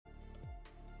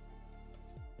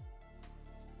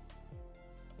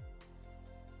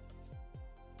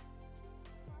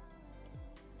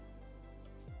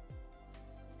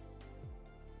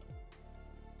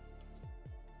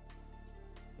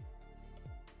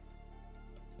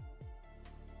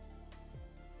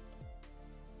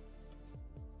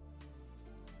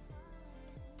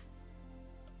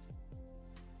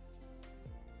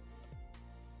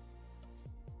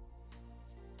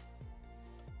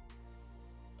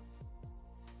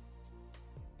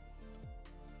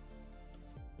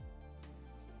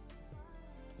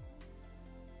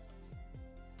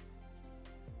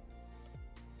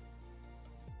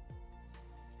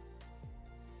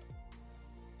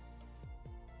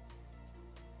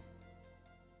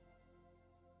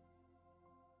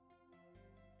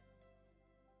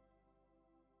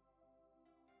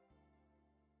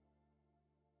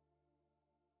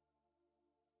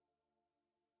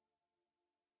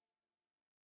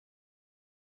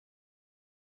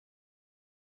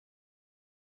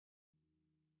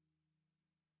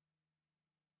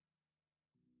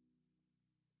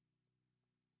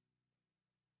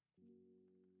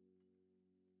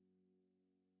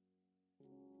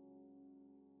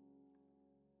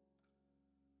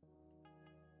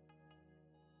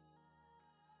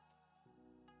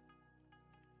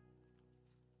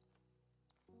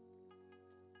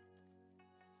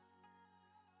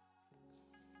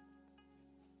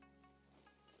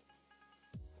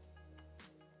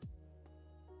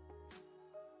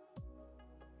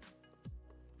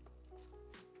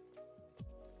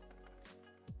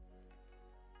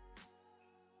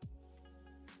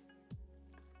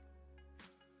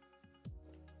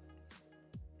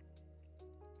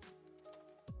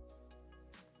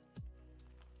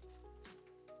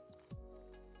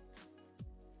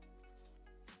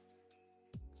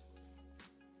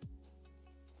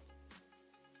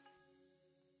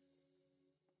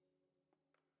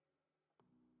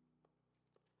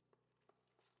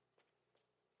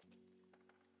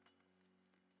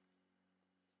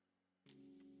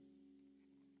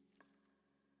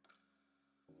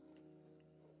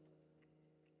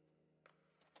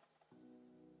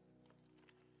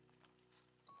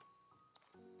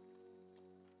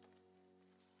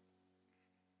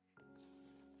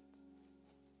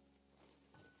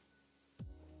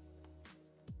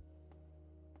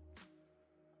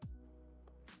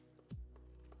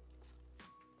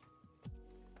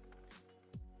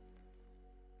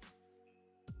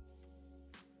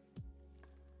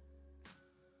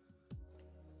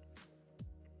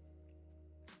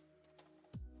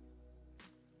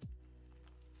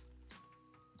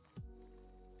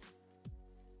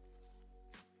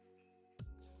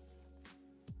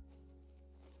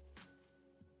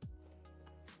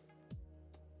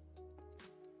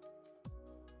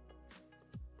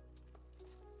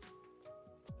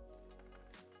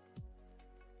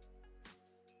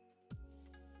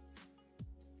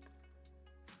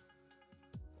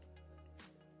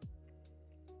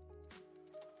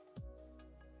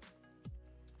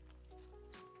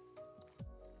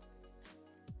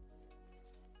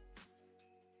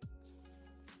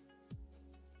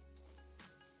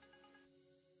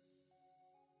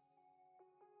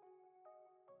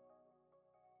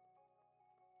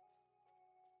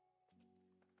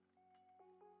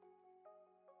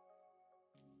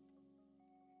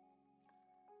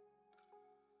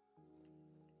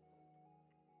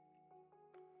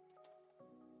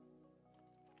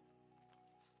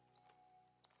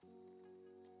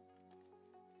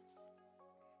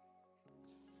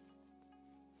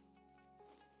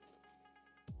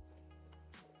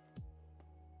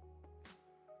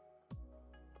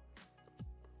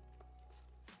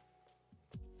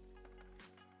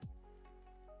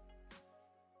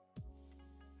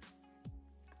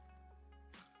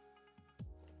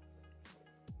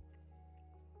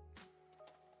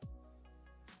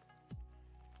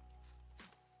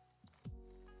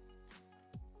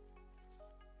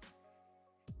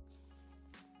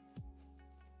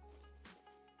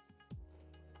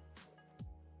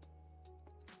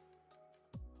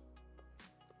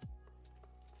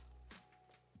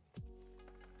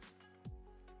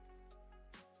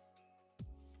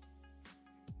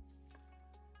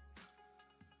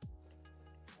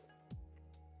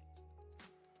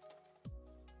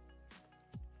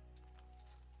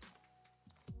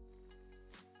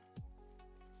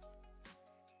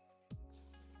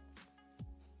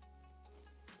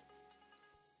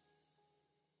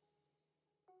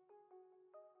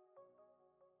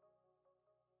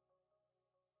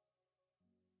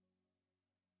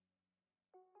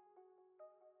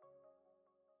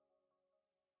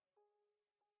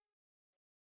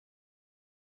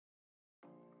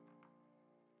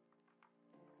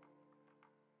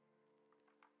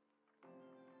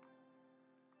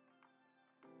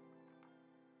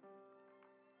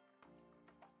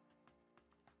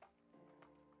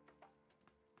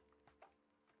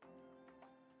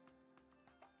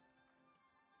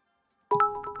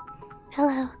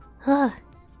Hello. Oh.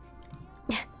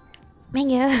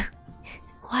 Mango.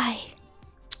 Why?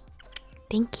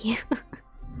 Thank you.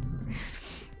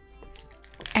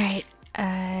 Alright,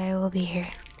 I will be here.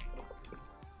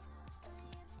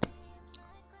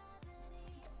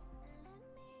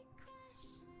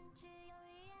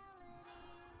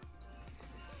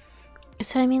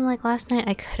 So I mean, like last night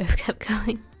I could have kept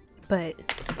going, but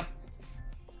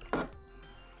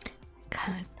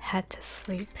kind of had to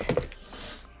sleep.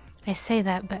 I say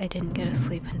that, but I didn't go to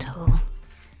sleep until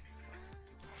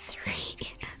 3.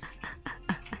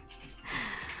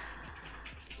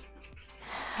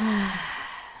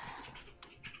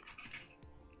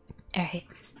 Alright.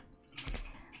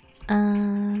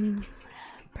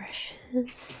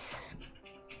 Brushes.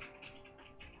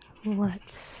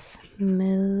 Let's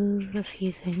move a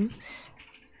few things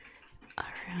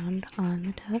around on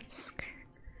the desk.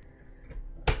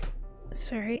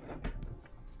 Sorry.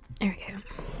 There we go.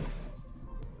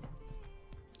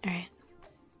 Alright.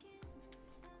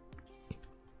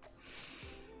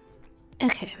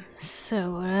 Okay,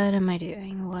 so what am I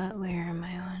doing? What layer am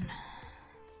I on?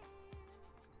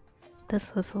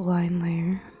 This was the line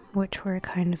layer, which we're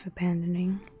kind of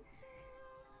abandoning.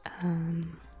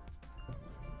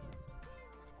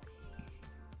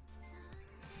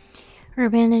 We're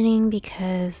abandoning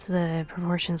because the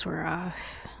proportions were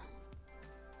off.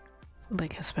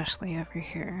 Like, especially over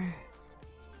here.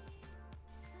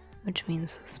 Which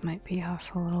means this might be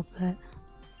off a little bit.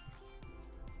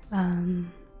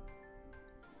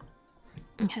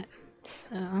 Okay,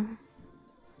 so...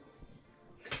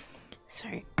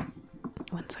 Sorry,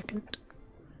 1 second.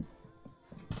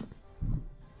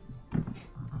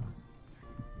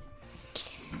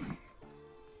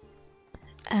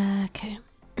 Okay.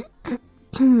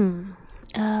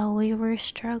 We were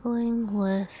struggling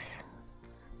with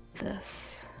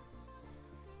this.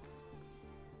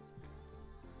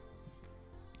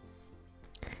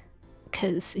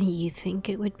 Because you think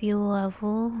it would be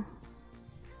level,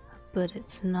 but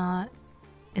it's not.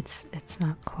 It's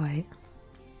not quite.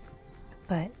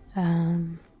 But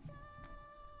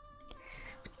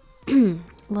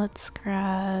let's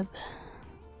grab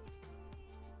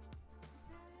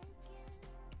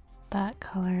that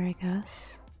color, I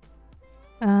guess.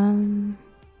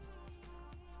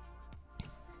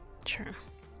 Sure,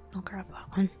 I'll grab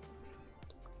that one.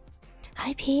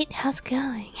 Hi Pete, how's it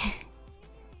going?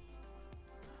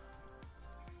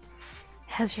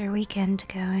 How's your weekend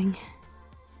going?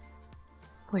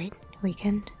 Wait,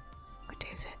 weekend? What day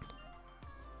is it?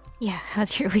 Yeah,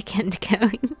 how's your weekend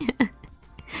going?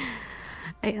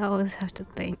 I always have to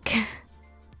think.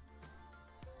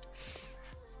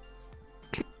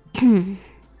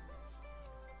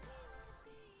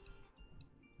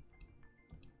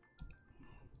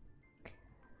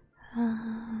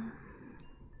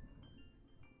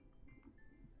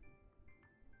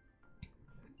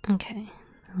 Okay,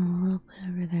 a little bit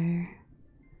over there.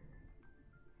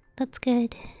 That's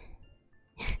good.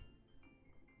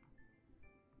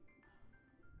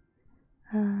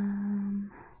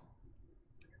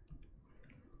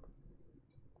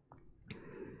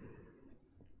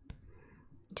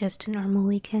 Just a normal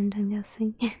weekend, I'm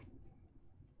guessing.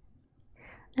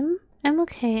 I'm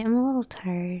okay. I'm a little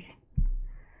tired.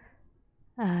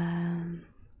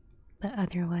 But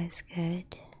otherwise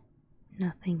good.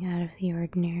 Nothing out of the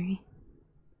ordinary.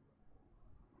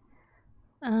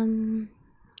 What am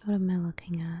I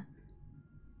looking at?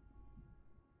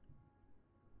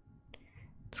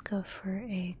 Let's go for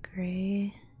a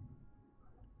gray,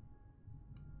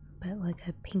 but like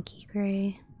a pinky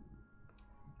gray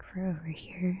for over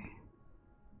here.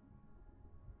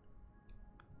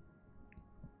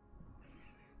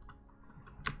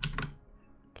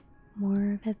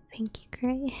 More of a pinky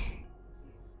gray.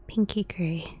 Pinky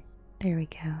gray. There we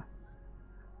go.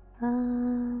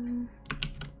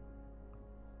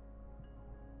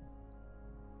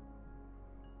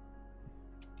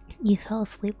 You fell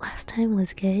asleep last time,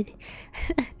 was good.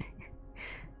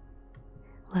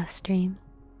 Last stream.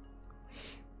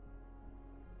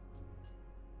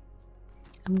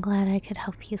 I'm glad I could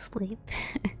help you sleep.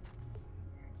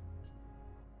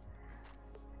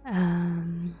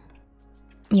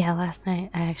 Yeah, last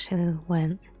night I actually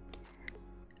went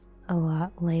a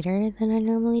lot later than I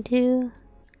normally do.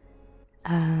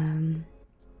 I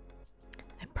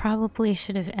probably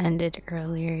should have ended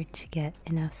earlier to get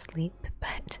enough sleep,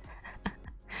 but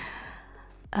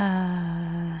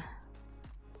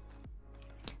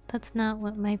that's not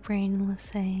what my brain was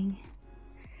saying.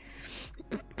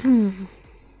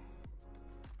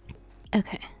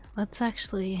 Okay, let's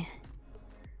actually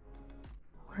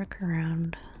work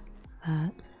around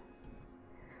that.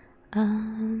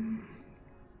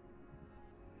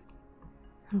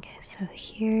 Okay, so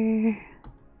here.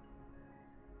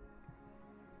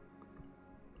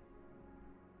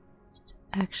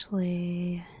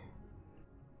 Actually,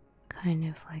 kind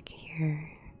of like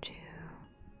here too.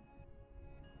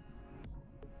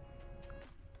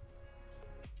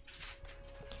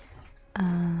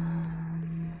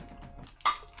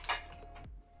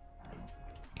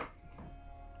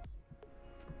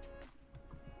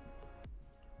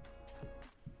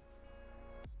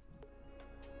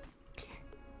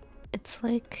 It's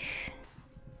like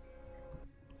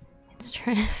it's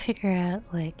trying to figure out,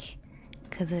 like,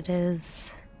 because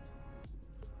it's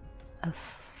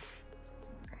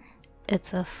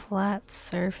a flat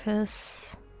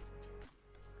surface,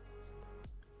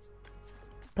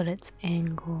 but it's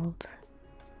angled.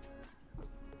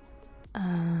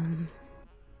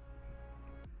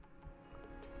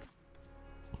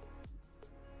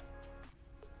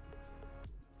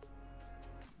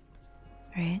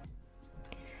 Right?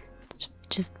 It's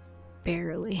just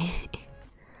barely.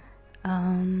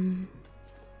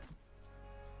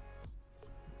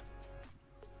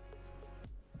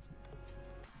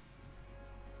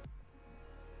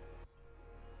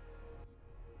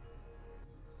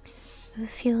 I have a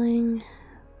feeling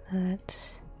that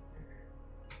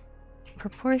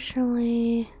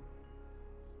proportionally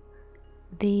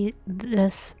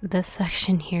this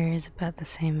section here is about the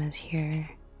same as here.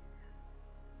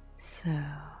 So,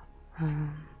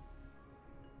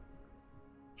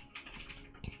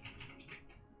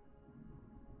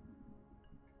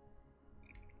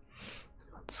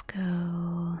 let's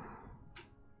go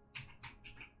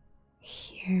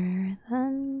here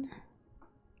then.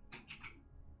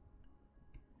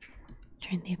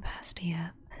 Turn the opacity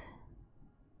up.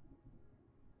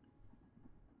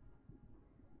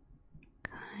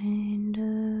 Kind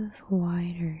of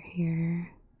wider here.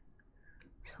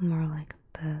 So more like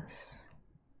this.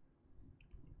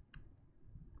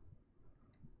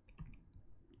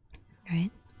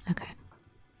 Right? Okay.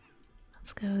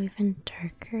 Let's go even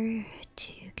darker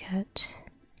to get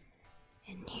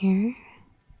in here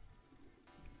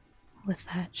with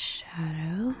that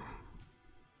shadow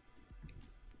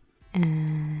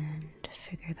and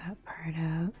figure that part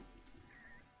out.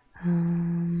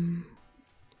 I'm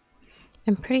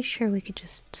pretty sure we could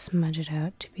just smudge it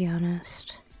out, to be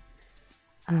honest.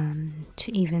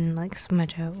 To even like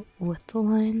smudge out with the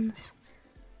lines,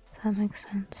 if that makes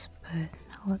sense. But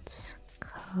let's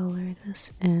color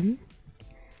this in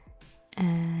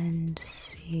and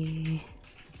see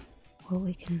what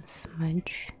we can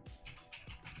smudge.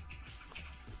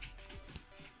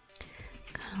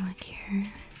 Kind of like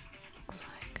here. Looks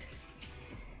like.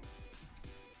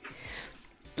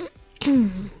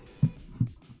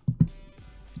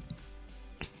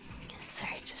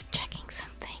 Sorry, just checking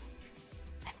something.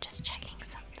 I'm just checking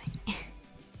something.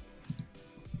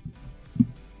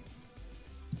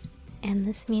 And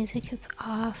this music is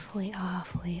awfully,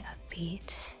 awfully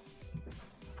upbeat.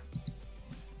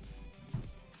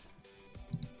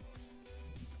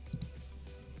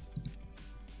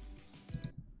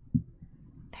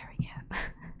 There we go.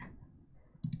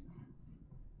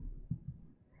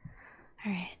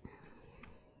 Alright.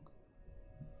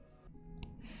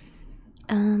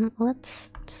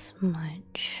 Let's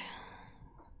smudge.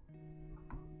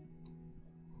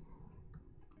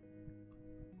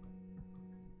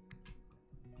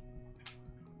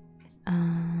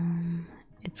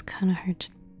 It's kind of hard to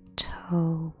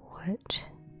tell what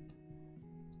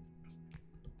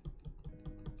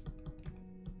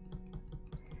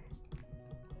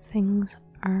things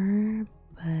are,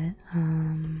 but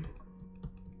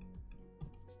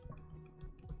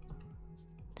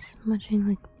smudging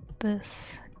like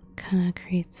this kind of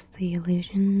creates the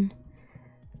illusion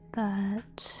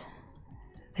that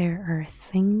there are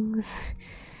things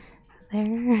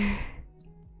there.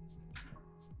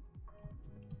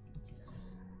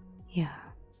 Yeah.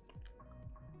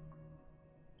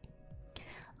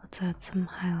 Let's add some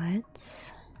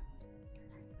highlights.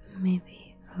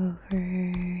 Maybe over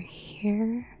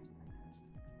here.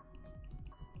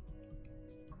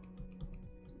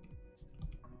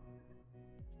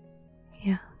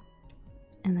 Yeah.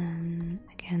 And then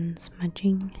again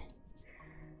smudging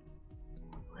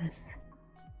with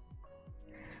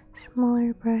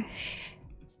smaller brush.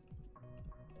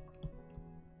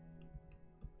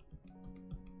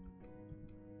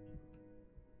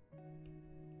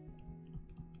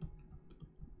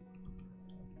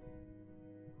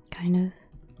 Kind of.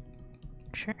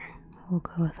 Sure, we'll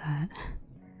go with that.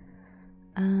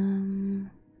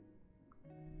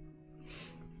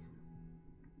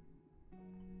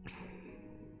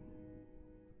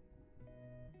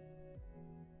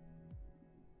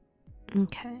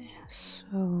 Okay,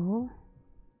 so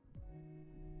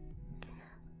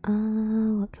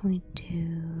what can we do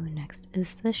next?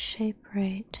 Is this shape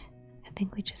right? I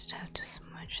think we just have to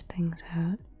smudge things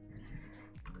out.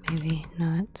 Maybe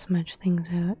not smudge things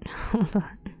out. Hold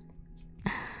on.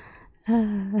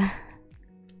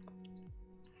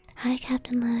 Hi,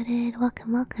 Captain Loaded.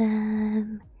 Welcome,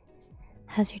 welcome.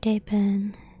 How's your day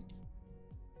been?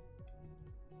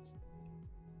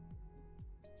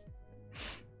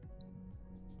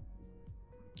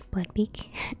 Bloodbeak.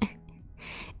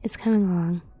 It's coming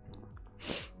along.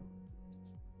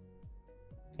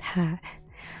 Ha.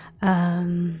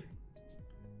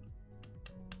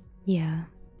 Yeah.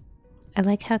 I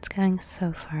like how it's going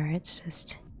so far. It's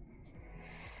just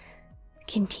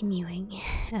continuing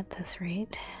at this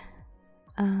rate.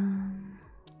 I'm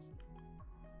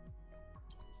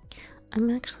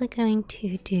actually going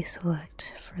to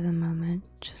deselect for the moment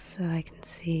just so I can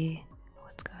see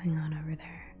what's going on over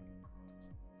there.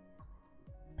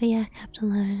 But yeah,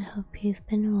 Captain Loaded, hope you've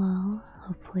been well.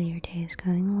 Hopefully your day is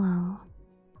going well.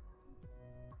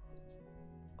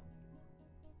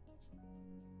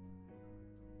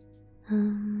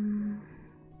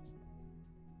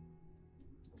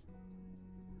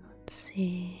 Let's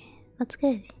see. That's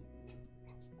good.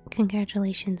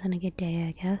 Congratulations on a good day,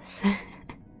 I guess.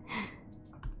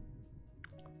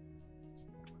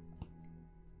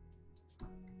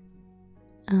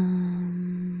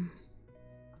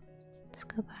 Let's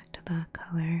go back to that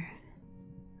color and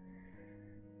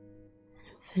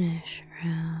finish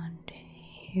around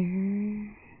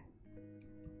here.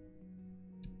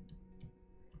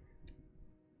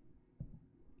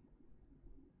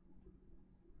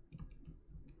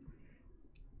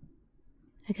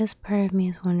 I guess part of me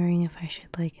is wondering if I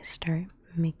should like start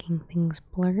making things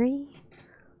blurry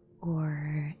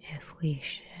or if we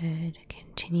should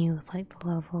continue with like the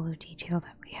level of detail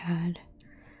that we had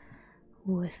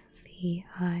with the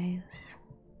eyes.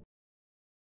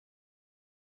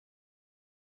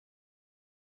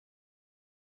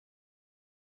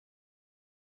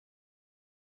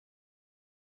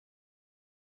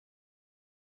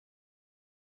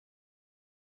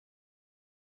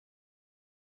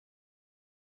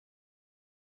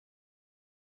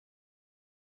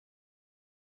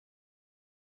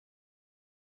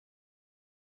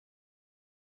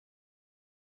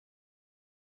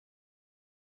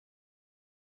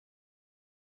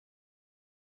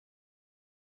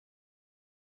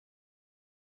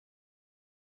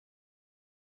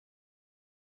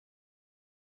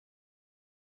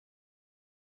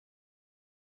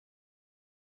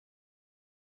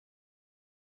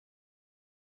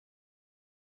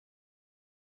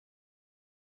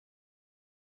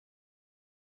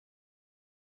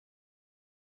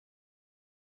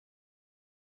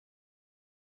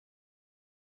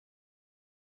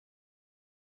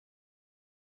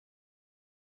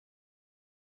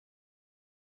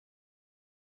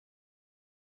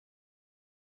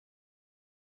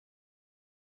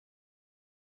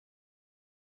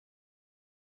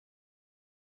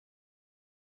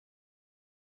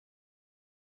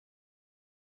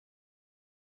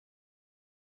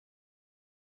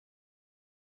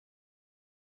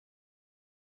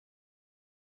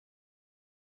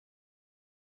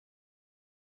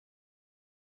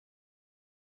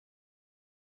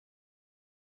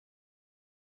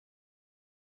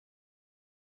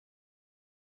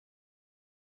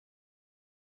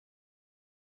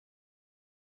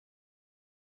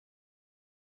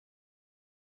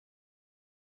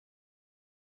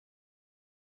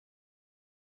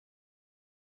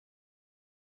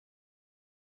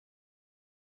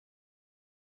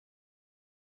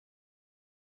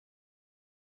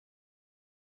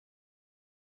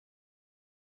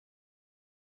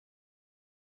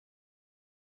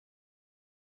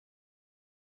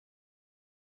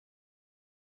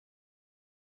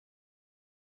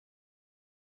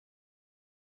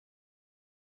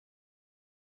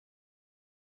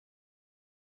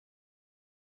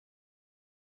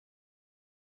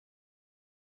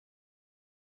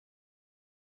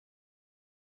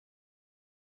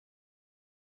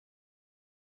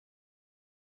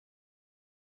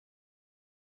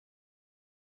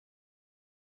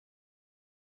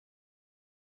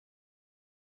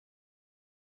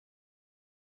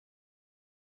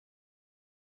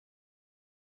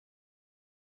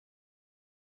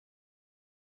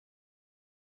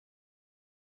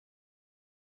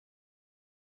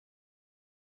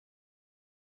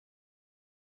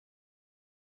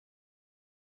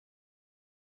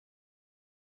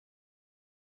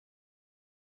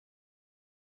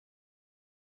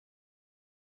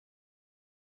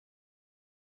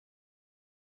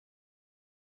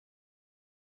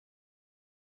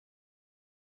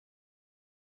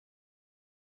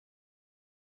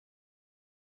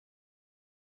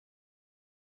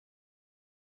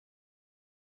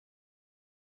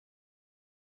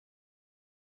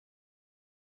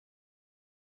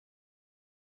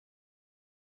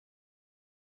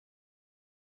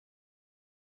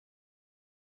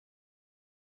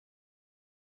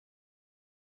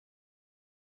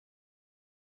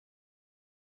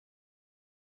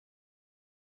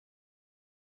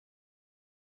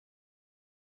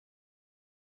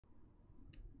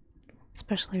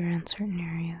 especially around certain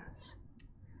areas.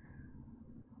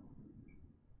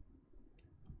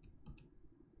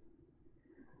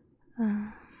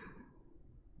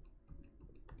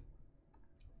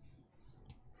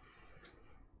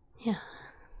 Yeah.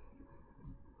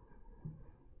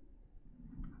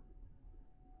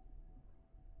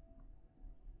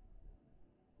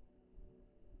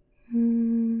 Mm.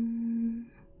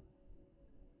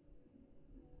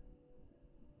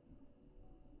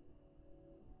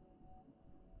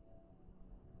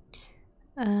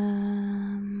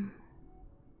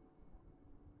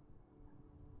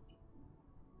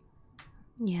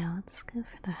 Yeah, let's go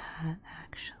for the hat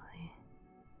actually.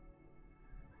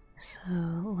 So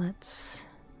let's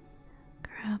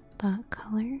grab that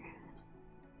color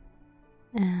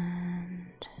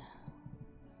and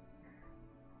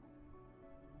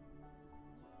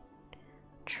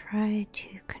try to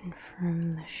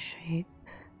confirm the shape.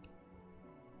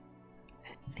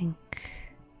 I think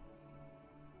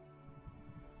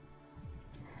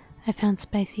I found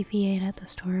spicy V8 at the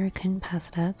store. Couldn't pass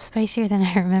it up. Spicier than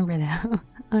I remember though.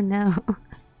 Oh no.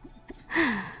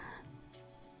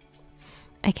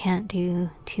 I can't do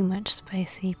too much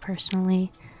spicy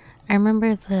personally. I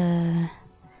remember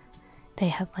they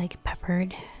had like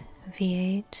peppered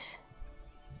V8.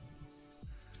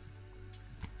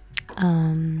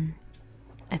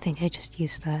 I think I just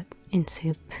used that in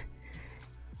soup,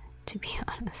 to be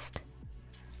honest.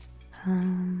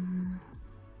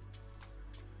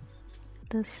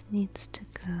 This needs to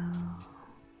go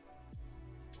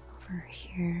over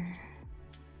here.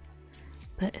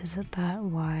 But is it that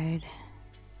wide?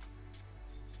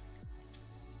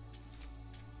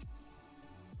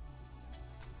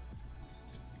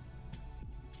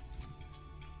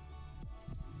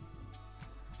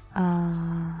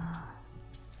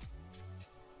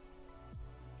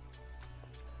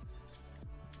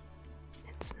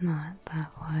 It's not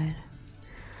that wide.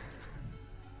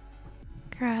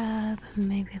 Grab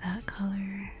maybe that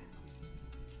color.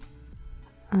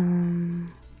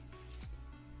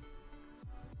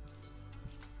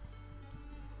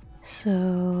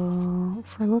 So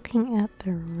if we're looking at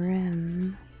the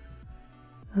rim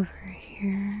over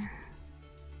here,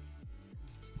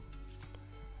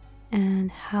 and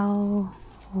how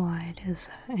wide is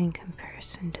that in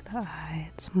comparison to the eye?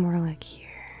 It's more like here.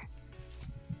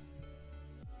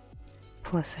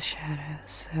 Plus a shadow,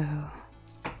 so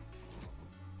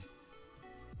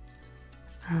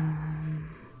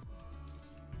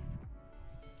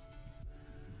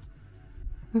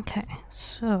okay,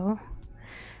 so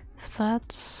if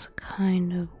that's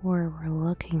kind of where we're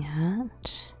looking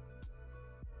at,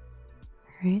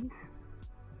 right?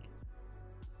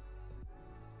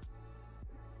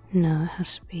 No, it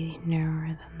has to be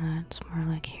narrower than that. It's more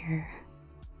like here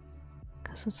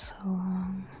because it's so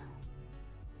long.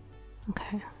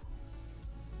 Okay.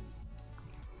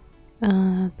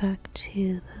 Back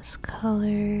to this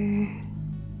color.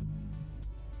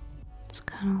 It's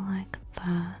kind of like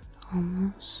that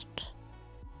almost.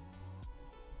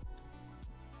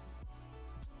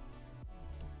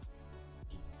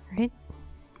 Right?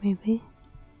 Maybe.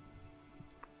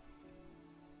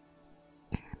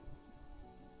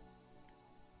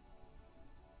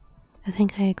 I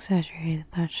think I exaggerated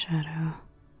that shadow.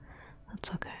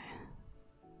 That's okay.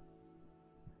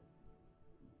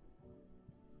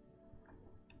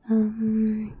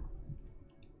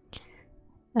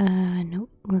 Nope,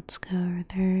 let's go over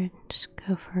there. Just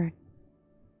go for a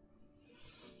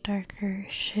darker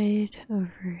shade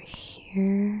over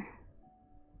here.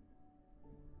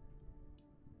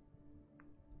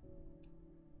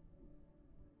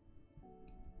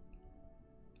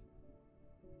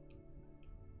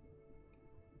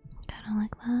 Kinda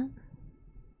like that.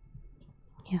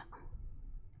 Yeah.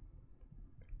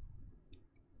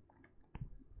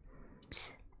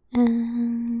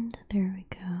 And there we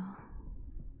go.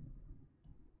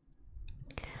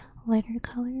 Lighter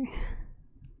color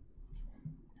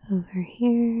over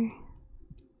here.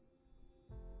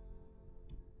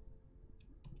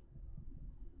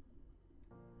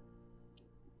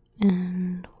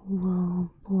 And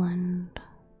we'll blend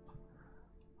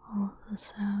all of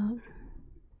this out.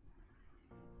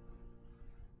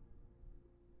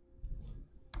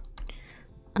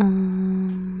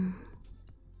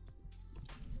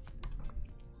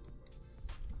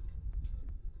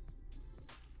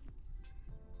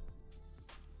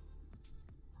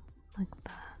 Like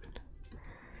that.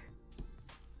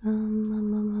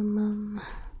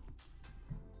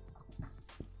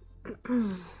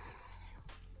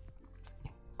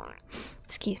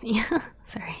 Excuse me.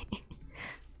 Sorry.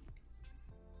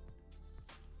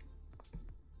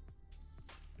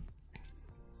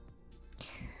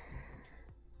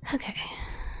 Okay.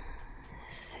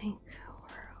 I think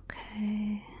we're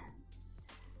okay.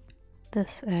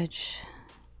 This edge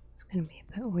is gonna be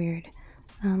a bit weird.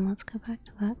 Let's go back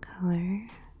to that color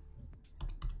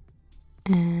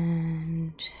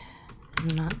and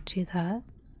not do that.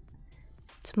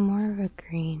 It's more of a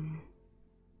green,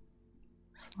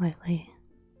 slightly.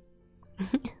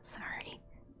 Sorry.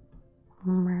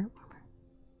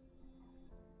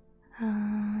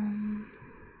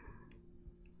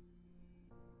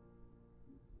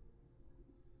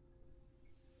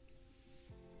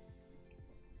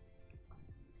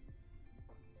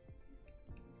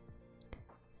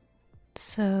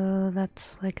 So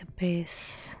that's like a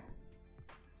base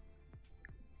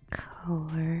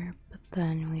color, but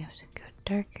then we have to go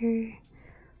darker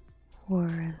for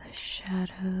the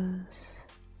shadows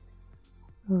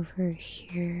over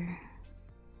here.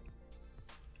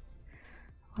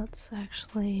 Let's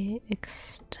actually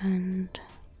extend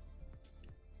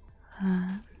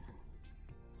that.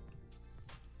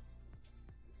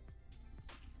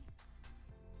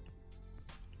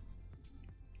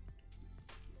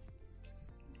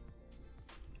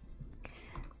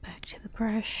 Back to the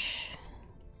brush.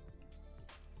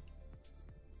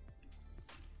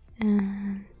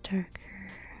 And darker.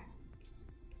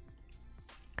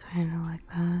 Kind of like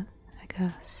that, I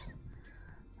guess.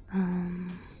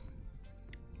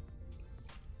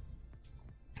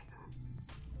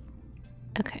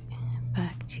 Okay,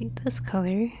 back to this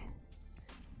color.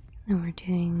 Then we're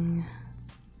doing,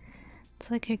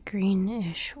 it's like a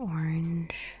greenish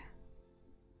orange.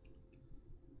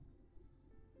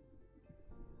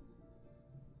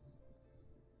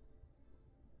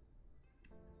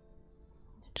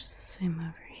 Just the same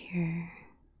over here.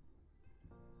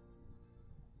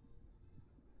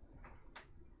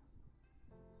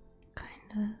 Kind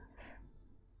of.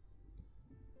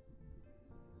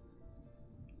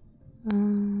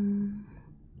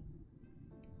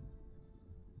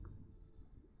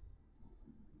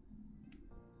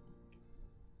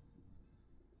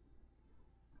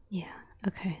 Yeah,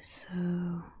 okay, so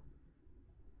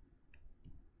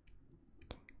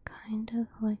kind of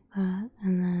like that,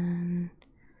 and then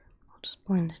I'll just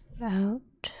blend it out.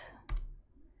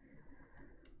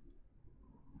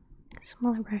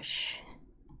 Smaller brush,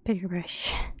 bigger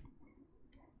brush.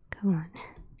 Come on.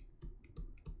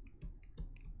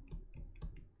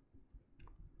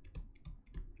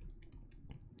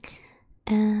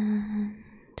 And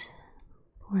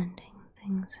blending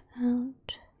things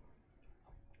out.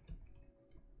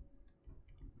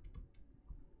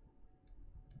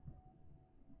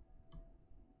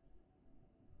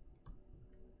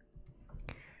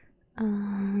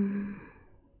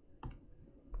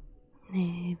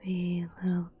 Maybe a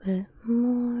little bit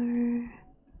more.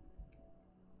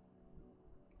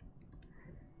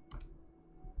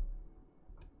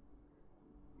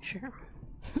 Sure.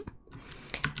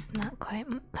 Not quite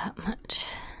that much.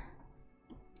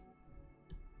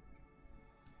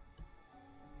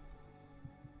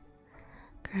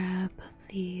 Grab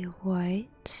the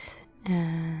white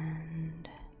and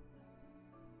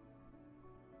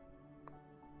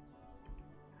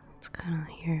it's kind of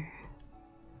here.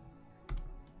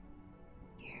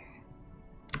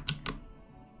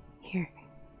 Here.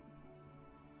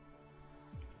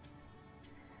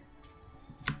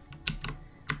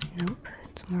 Nope,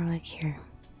 it's more like here.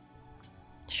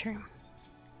 Sure.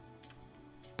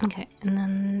 Okay, and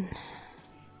then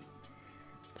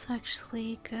let's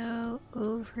actually go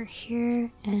over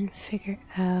here and figure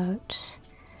out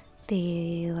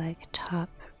the like top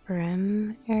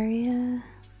brim area.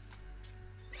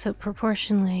 So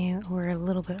proportionally we're a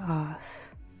little bit off,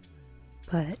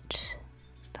 but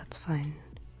that's fine.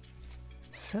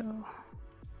 So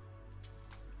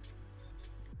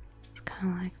it's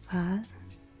kind of like that.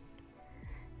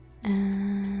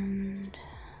 And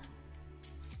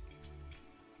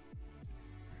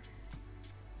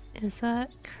is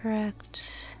that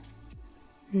correct?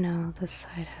 No, this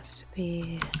side has to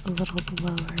be a little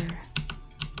lower.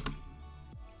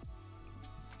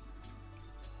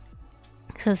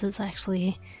 Because it's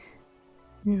actually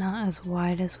not as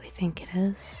wide as we think it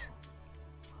is.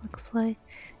 Looks like.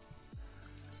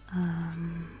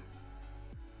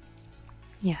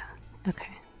 Yeah,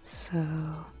 okay, so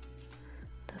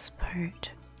this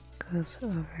part goes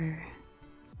over.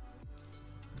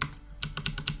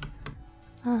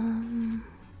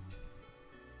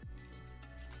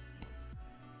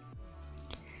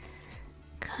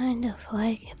 Kind of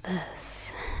like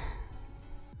this.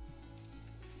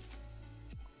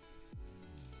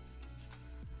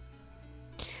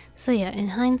 So yeah, in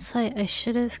hindsight, I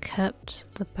should have kept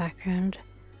the background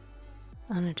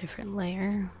on a different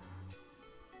layer.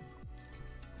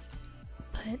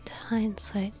 But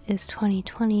hindsight is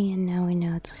 2020, and now we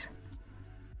know it's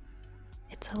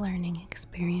a learning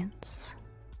experience.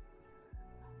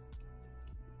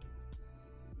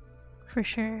 For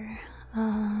sure.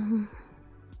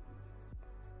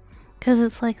 Because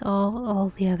it's like all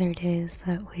the other days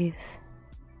that we've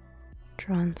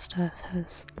drawn stuff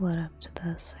has led up to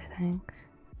this, I think.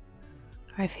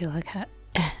 Or I feel like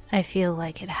I feel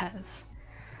like it has.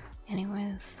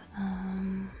 Anyways,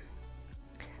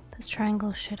 this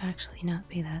triangle should actually not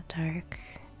be that dark.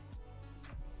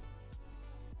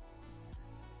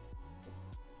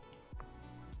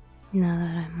 Now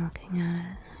that I'm looking at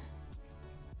it.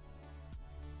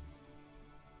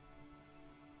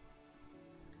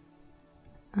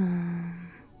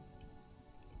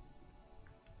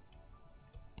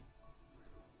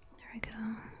 There we go.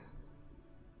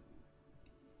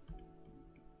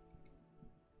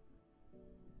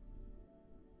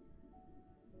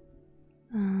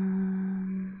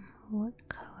 What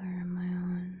color am I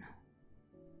on?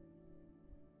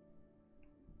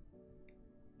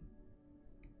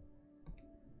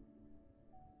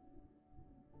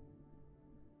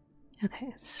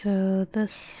 Okay, so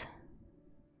this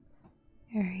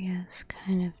area is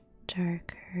kind of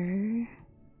darker,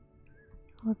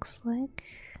 looks like.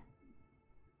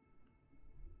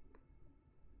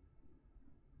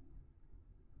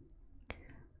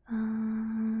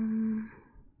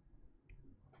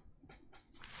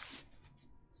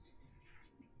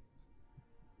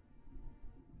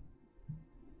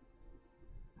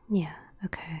 Yeah,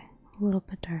 okay, a little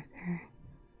bit darker.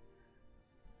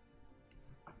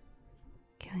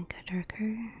 Can we go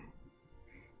darker?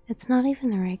 It's not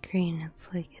even the right green, it's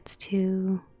like it's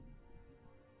too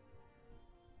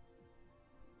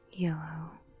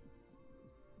yellow.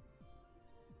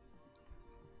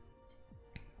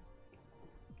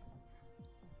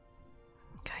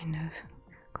 Kind of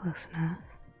close enough.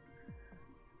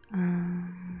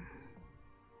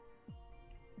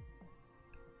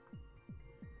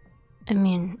 I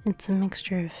mean, it's a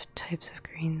mixture of types of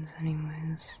greens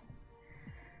anyways,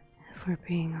 if we're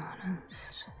being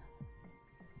honest.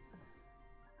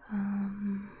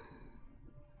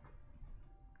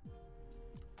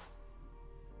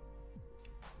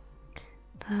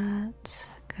 That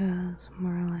goes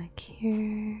more like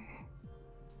here.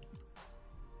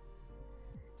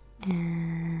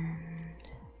 And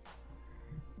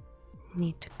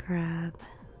need to grab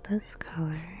this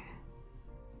color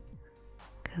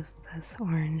because this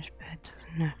orange bit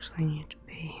doesn't actually need to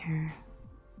be here.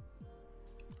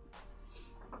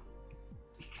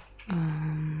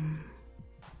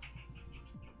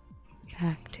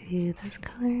 Back to this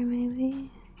color maybe.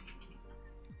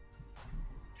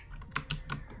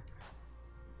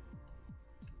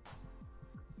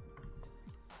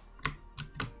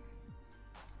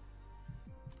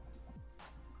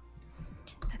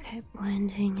 Okay,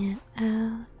 blending it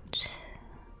out.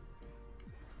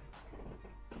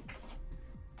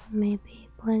 Maybe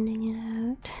blending it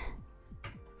out.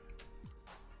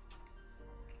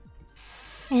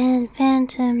 And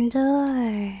phantom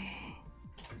door.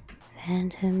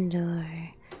 Phantom door.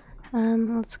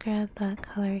 Let's grab that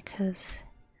color because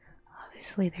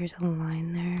obviously there's a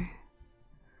line there.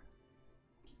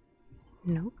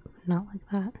 Nope, not like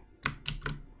that.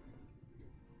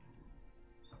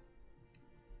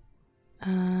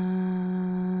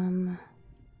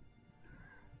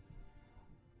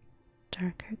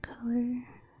 Darker color.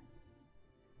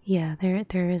 Yeah,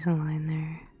 there is a line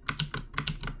there,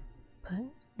 but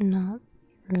not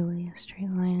really a straight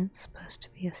line. It's supposed to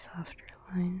be a softer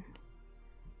line.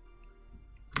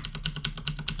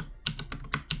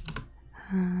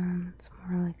 It's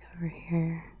more like over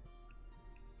here.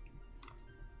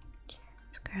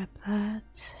 Let's grab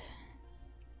that.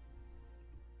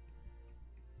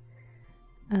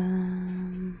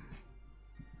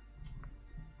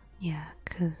 Yeah,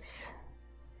 because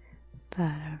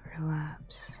that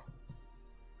overlaps.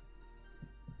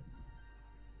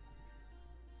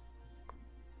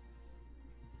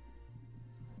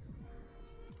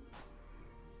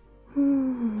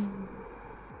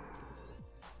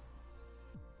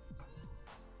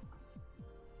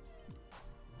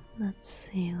 Let's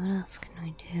see, what else can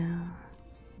we do?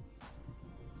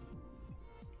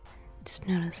 Just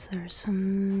noticed there are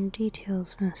some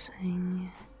details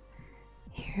missing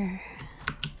here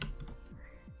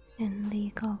in the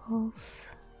goggles.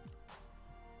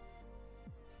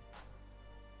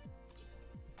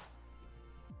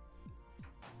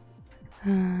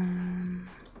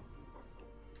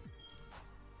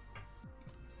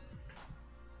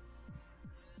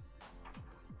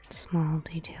 Small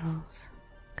details,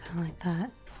 kind of like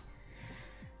that.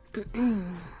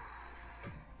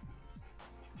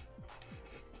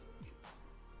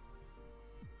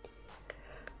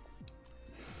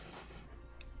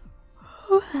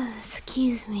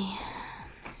 Excuse me.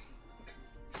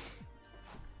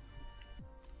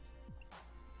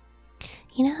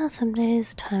 You know how some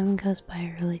days time goes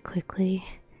by really quickly?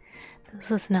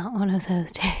 This is not one of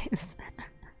those days.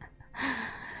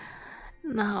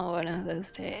 Not one of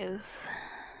those days.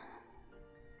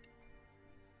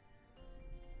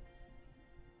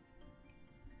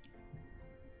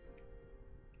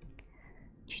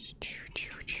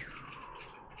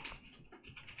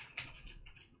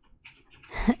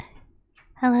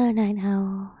 Hello, Night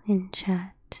Owl in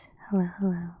chat. Hello,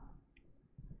 hello.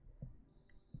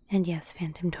 And yes,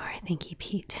 Phantom Door, thank you,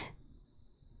 Pete.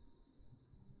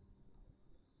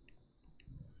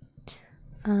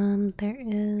 There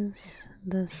is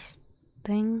this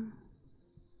thing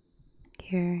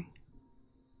here.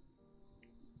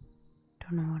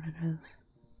 Don't know what it is.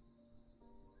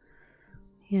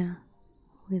 Yeah,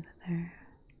 leave it there.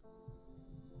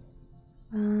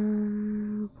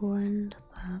 Blend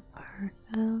that part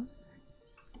out.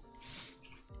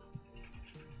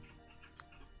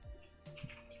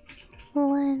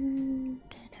 Blend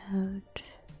it out.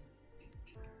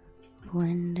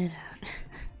 Blend it out.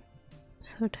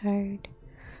 So tired.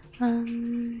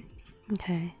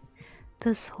 Okay.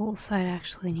 This whole side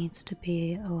actually needs to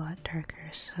be a lot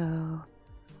darker, so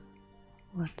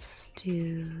let's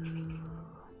do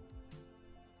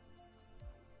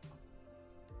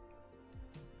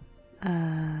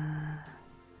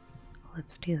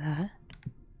let's do that.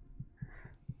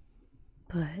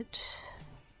 But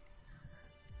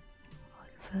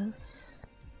like this.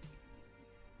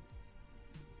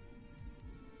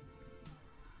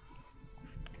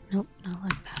 Nope, not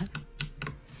like that.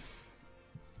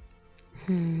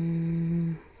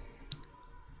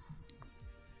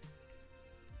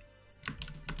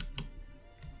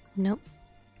 Nope.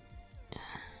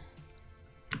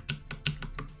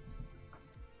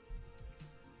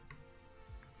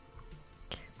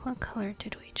 What color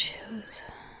did we choose?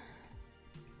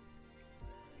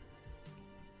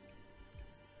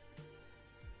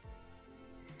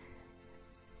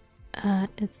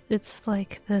 It's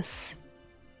like this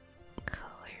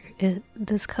color.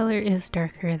 This color is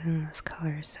darker than this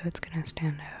color, so it's gonna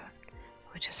stand out.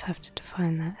 We just have to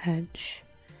define that edge.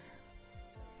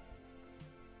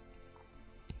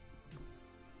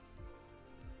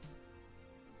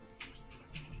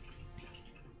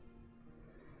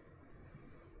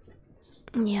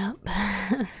 Yep.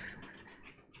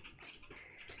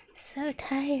 So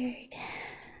tired.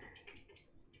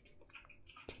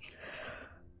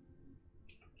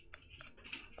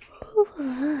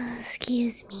 Ooh,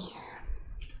 excuse me.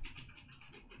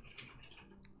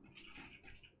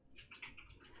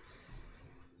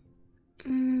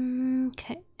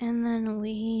 Okay, and then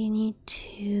we need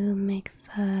to make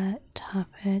that top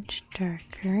edge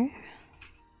darker.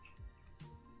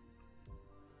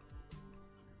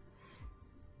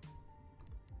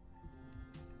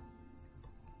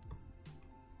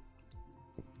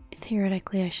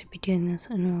 Theoretically, I should be doing this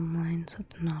in one line so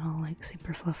it's not all like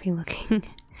super fluffy looking.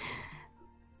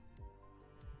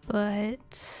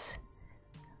 But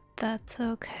that's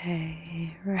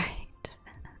okay, right?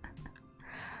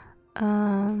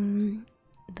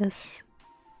 This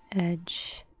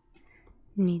edge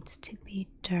needs to be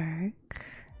dark.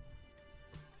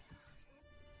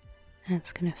 And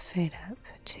it's gonna fade up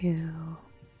to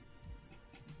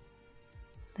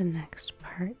the next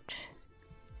part.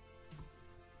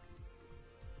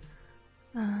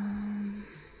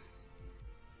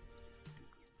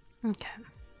 Okay.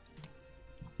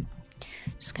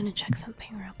 Just gonna check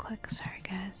something real quick. Sorry,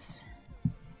 guys.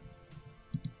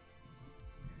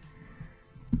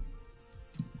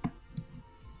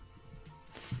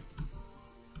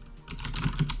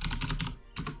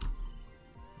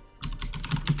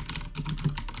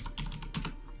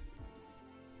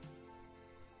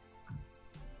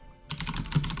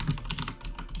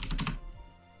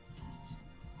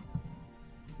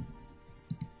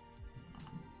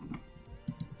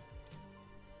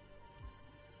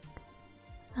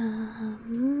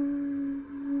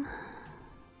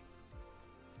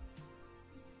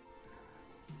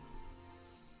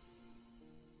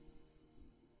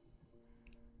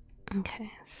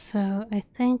 Okay, so I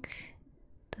think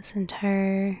this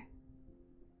entire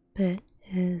bit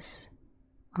is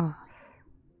off.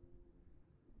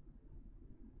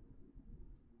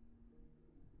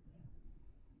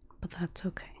 But that's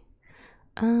okay.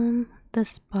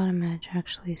 This bottom edge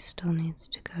actually still needs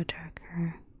to go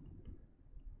darker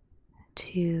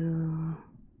to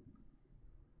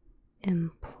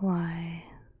imply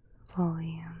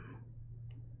volume.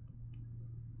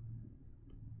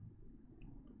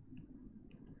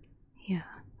 Yeah,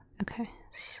 okay,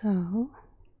 so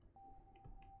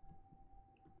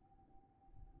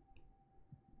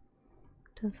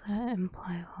Does that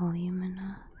imply volume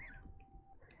enough?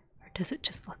 Or does it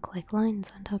just look like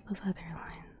lines on top of other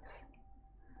lines?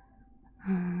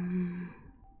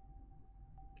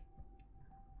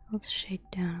 Let's shade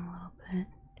down a little bit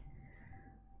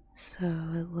so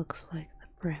it looks like the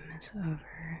brim is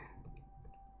over.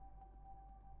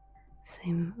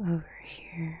 Same over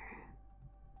here.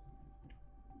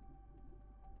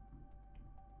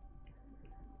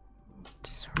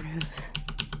 Sort of.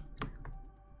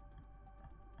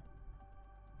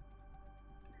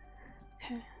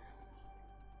 Okay.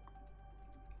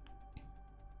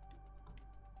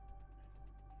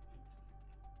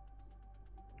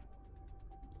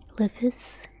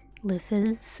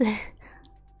 Liffes.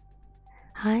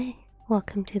 Hi,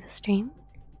 welcome to the stream.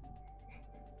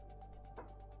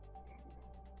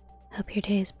 Hope your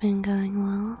day's been going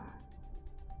well.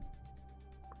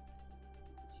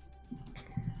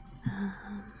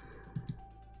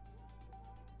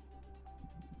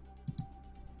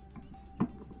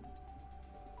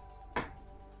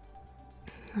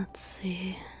 Let's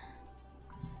see.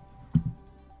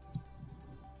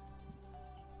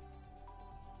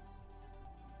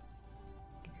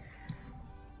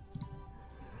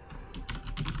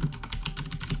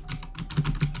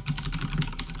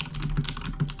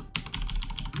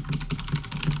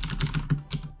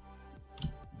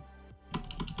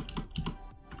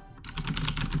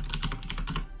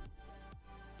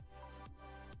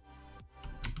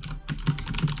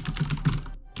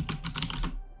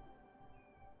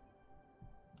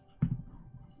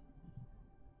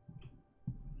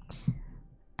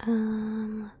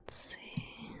 Let's see.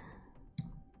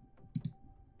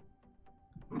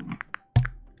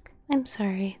 I'm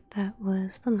sorry, that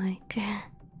was the mic.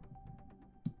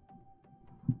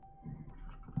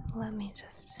 Let me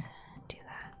just do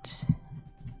that.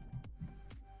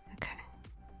 Okay.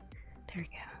 There we go.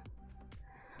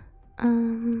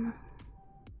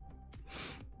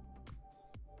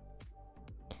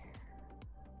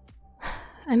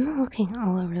 I'm looking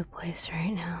all over the place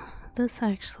right now. This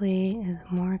actually is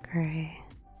more gray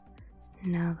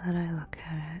now that I look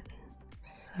at it.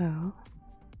 So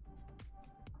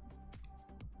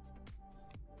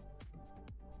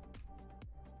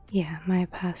yeah, my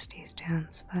opacity's down,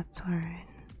 so that's alright.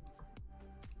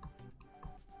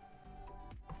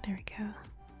 There we go.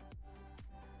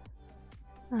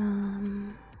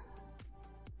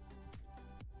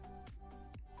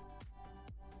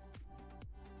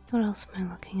 What else am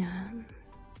I looking at?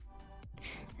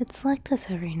 It's like this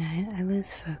every night. I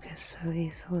lose focus so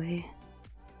easily.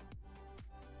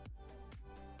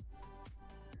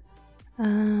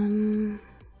 I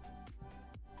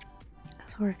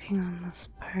was working on this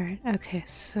part. Okay,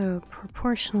 so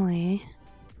proportionally,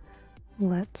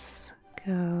 let's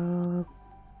go.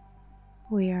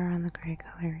 We are on the gray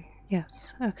color.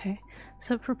 Yes, okay.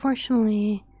 So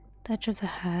proportionally, the edge of the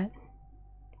hat,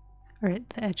 or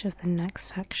the edge of the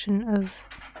next section of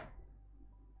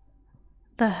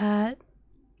the hat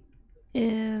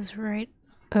is right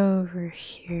over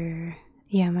here.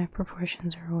 Yeah, my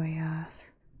proportions are way off.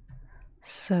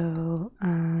 So,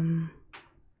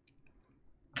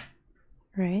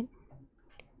 right?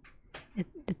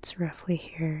 It's roughly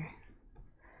here.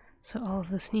 So all of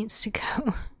this needs to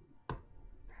go.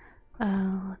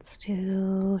 Let's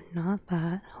do not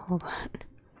that. Hold on.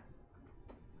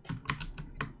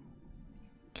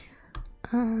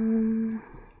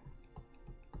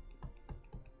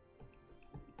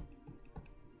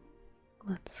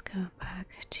 Let's go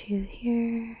back to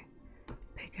here.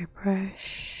 Bigger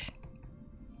brush.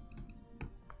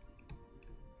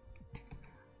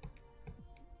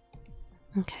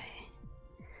 Okay.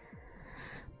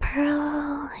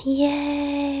 Pearl,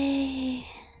 yay!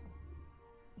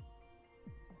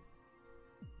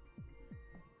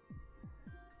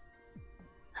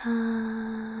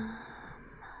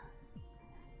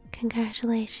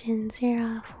 Congratulations, you're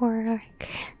off work.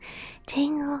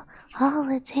 Tingle, all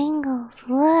the tingles,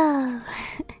 whoa!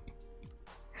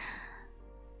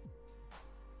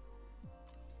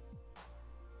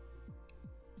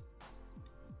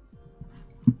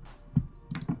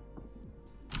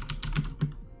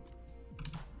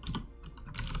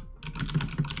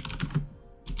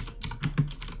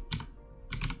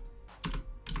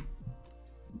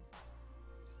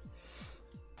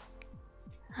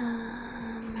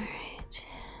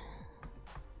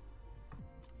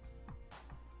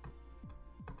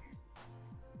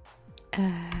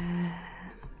 Alright.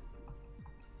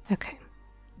 Okay.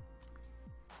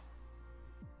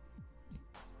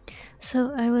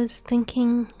 So I was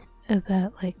thinking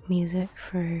about like music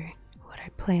for what I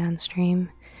play on stream,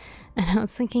 and I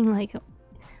was thinking like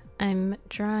I'm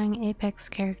drawing Apex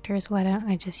characters, why don't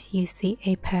I just use the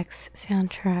Apex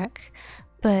soundtrack?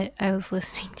 But I was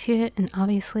listening to it, and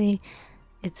obviously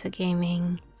it's a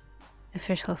gaming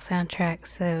official soundtrack,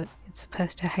 so it's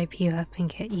supposed to hype you up and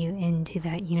get you into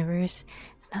that universe.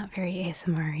 It's not very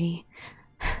ASMR-y.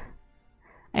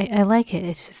 I like it,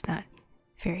 it's just not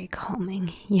very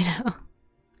calming, you know?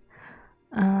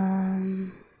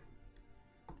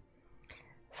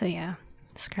 So yeah,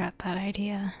 scrap that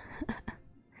idea.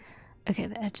 Okay,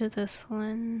 the edge of this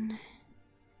one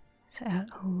is out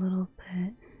a little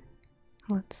bit.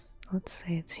 Let's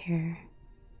say it's here.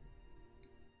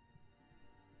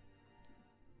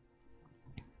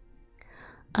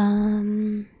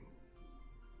 I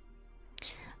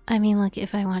mean, like,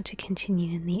 if I want to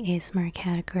continue in the ASMR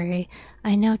category,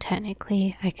 I know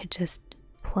technically I could just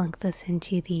plunk this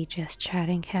into the just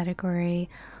chatting category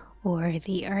or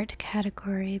the art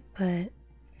category, but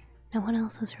no one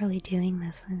else is really doing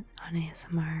this on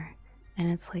ASMR.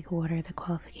 And it's like, what are the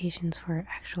qualifications for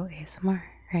actual ASMR,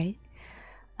 right?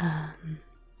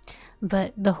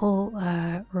 But the whole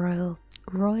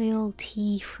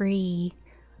royalty-free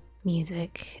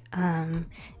music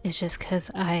is just because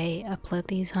I upload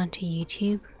these onto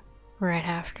YouTube right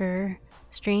after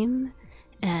stream,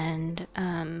 and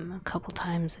a couple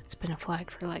times it's been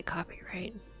flagged for like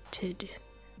copyrighted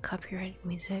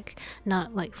music.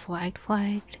 Not like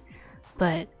flagged,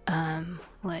 but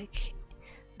like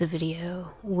the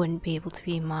video wouldn't be able to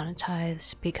be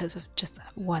monetized because of just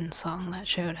that one song that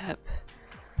showed up,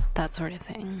 that sort of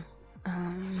thing.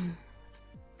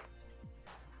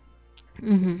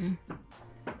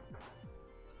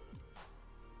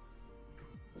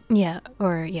 Yeah,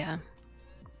 or yeah.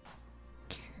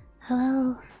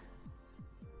 Hello.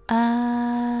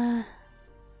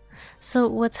 So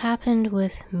what's happened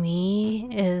with me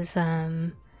is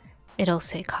it'll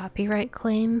say copyright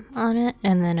claim on it,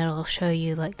 and then it'll show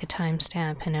you like the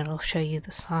timestamp and it'll show you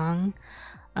the song.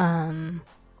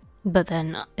 But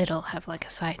then it'll have like a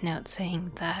side note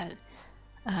saying that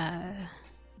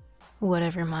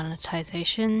whatever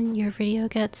monetization your video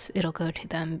gets, it'll go to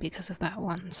them because of that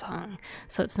one song.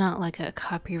 So it's not like a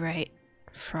copyright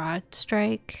fraud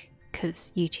strike,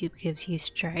 because YouTube gives you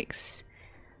strikes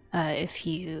if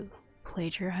you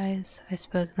plagiarize, I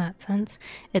suppose, in that sense.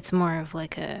 It's more of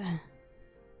like a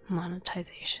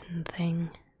monetization thing.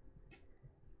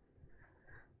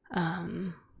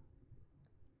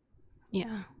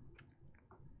 Yeah.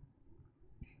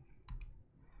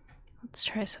 Let's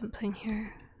try something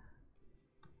here.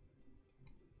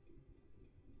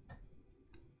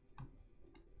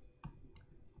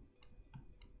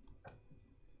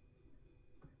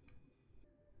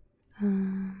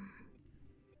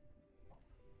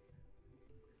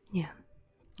 Yeah,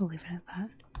 we'll leave it at that.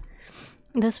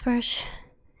 This brush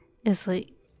is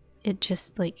like, it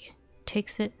just like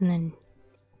takes it and then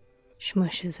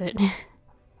smushes it.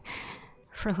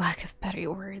 For lack of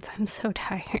better words, I'm so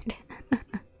tired.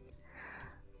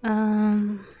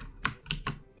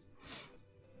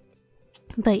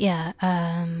 But yeah,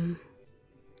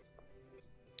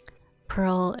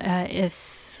 Pearl,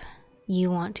 if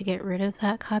you want to get rid of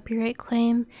that copyright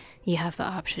claim, you have the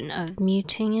option of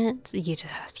muting it. You just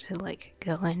have to like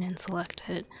go in and select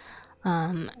it.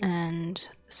 And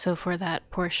so for that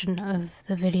portion of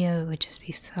the video, it would just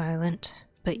be silent,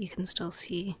 but you can still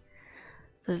see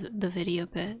the video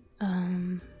bit.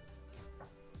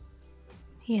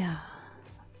 Yeah,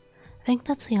 I think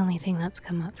that's the only thing that's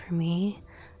come up for me.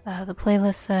 The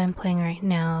playlist that I'm playing right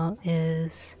now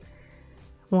is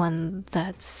one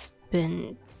that's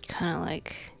been kind of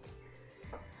like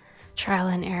trial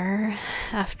and error.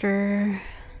 After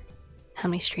how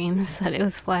many streams that it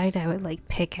was flagged, I would like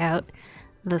pick out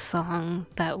the song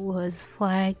that was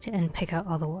flagged and pick out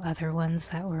all the other ones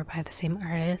that were by the same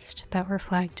artist that were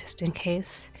flagged, just in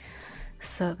case.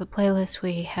 So the playlist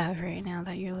we have right now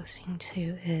that you're listening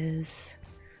to is,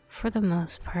 for the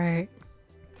most part,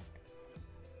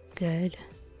 good,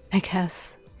 I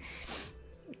guess,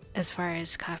 as far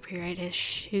as copyright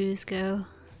issues go.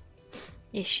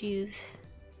 I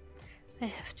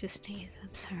have to sneeze,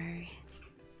 I'm sorry.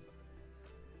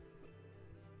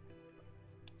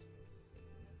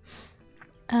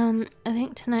 I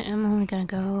think tonight I'm only gonna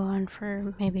go on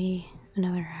for maybe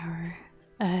another hour.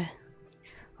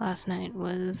 Last night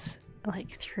was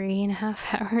like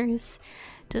 3.5 hours,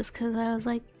 just because I was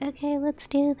like, okay, let's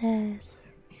do this.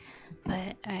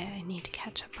 But I need to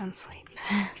catch up on sleep.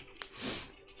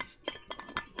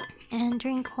 And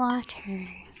drink water.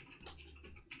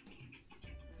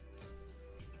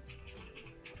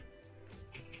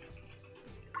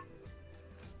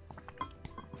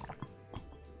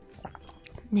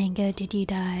 Mango, did you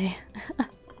die?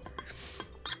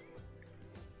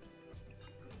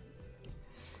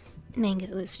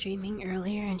 Mango was streaming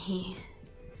earlier and he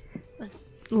was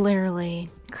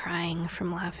literally crying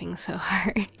from laughing so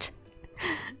hard.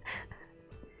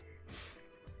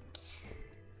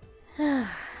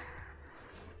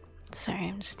 Sorry,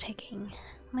 I'm just taking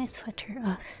my sweater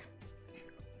off.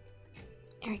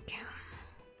 There we go.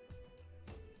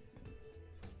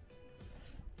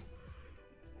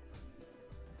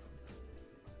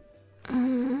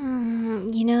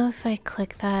 You know, if I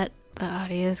click that, the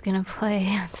audio is gonna play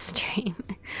on stream.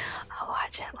 I'll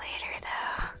watch it later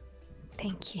though.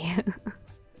 Thank you.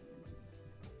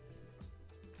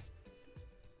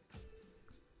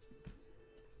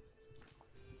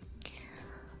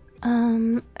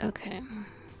 Okay.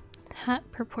 Hat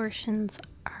proportions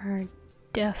are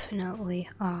definitely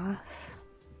off.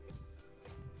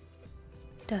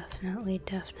 Definitely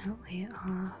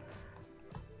off.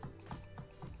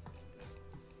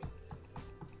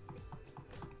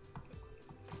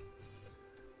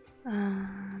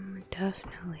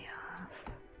 Definitely off.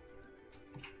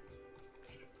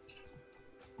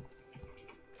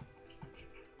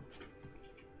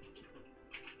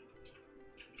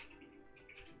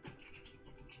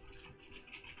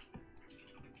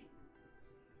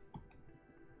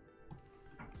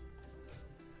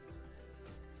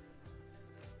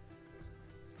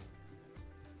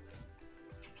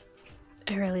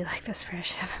 I really like this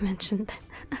brush, I haven't mentioned.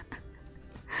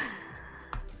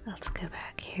 Let's go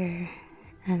back here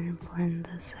and blend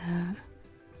this out.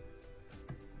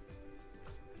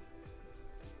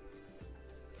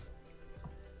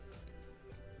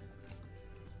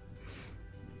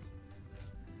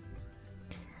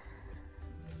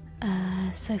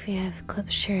 Sophie, I have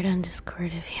clips shared on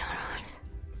Discord if you want.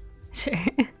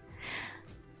 Sure.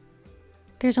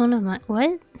 There's one of my—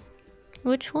 what?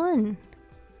 Which one?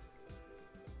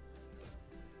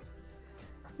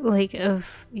 Like, of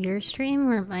your stream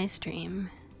or my stream?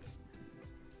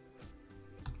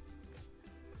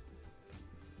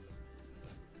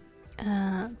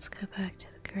 Let's go back to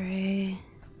the gray.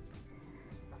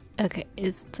 Okay,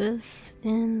 is this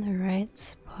in the right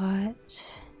spot?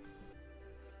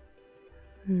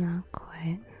 Not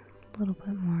quite. A little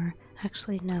bit more.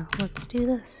 Actually, no. Let's do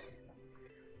this.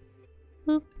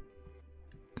 Boop.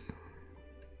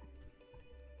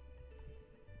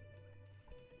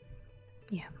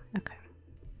 Yeah, okay.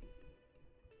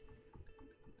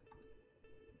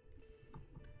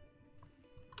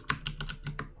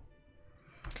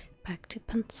 Back to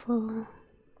pencil.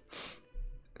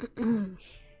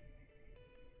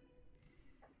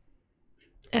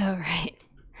 Oh, right.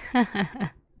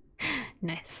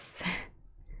 Nice.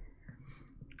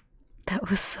 That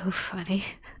was so funny.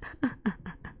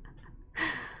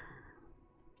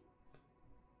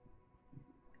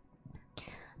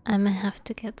 I'm gonna have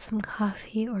to get some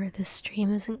coffee or this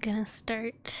stream isn't gonna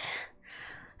start.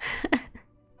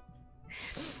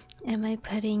 Am I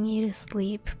putting you to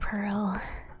sleep, Pearl?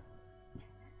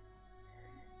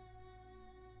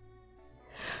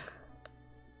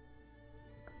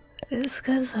 It's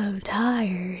 'cause I'm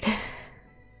tired.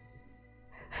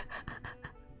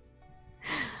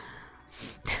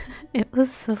 It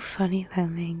was so funny, that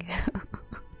mango.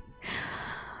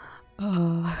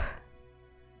 Oh.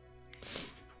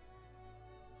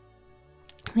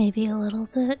 Maybe a little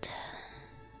bit.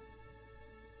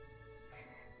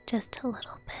 Just a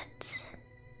little bit.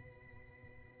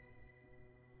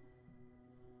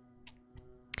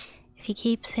 If you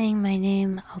keep saying my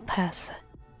name, I'll pass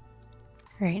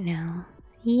right now.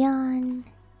 Yawn.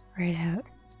 Right out.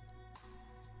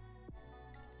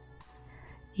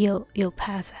 You'll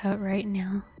pass out right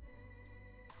now.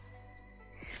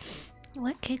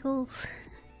 What giggles?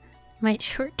 My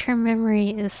short-term memory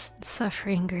is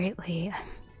suffering greatly. I'm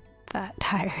that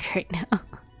tired right now.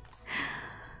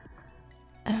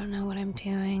 I don't know what I'm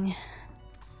doing.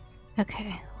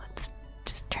 Okay, let's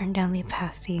just turn down the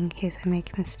opacity in case I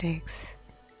make mistakes.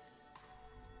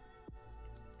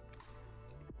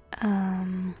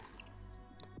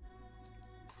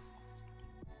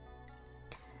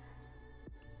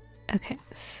 Okay,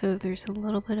 so there's a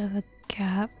little bit of a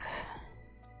gap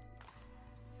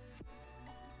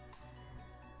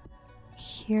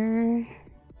here,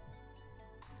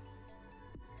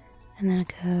 and then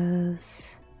it goes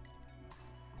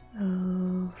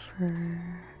over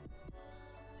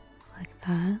like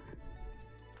that,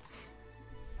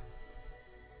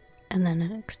 and then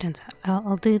it extends out.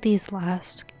 I'll do these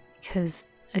last because,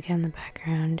 again, the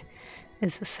background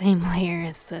is the same layer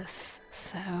as this,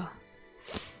 so.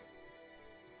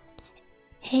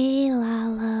 Hey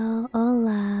Lalo,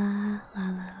 hola,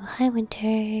 Lalo, hi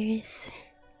Winters.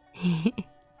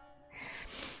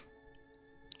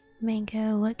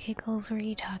 Mango, what giggles were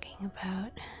you talking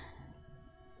about?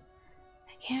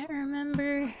 can't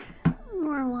remember.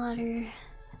 More water.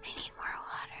 I need more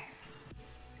water.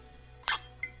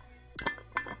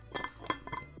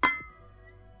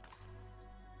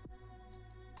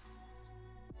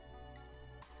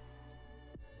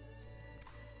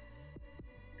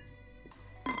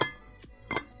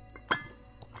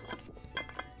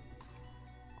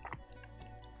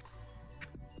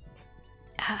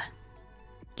 Ah,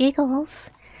 giggles.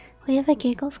 We have a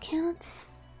giggles count.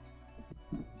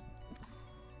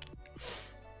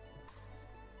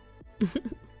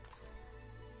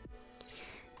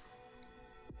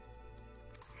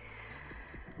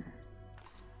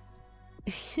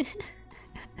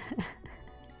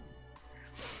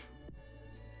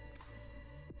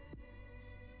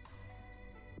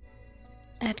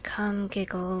 I'd come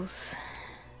giggles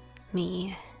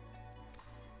me.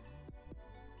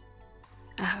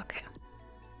 Ah, okay.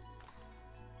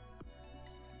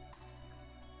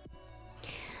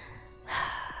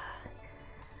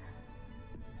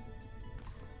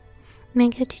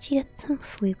 Mango, did you get some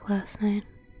sleep last night?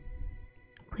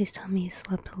 Please tell me you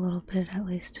slept a little bit at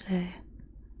least today.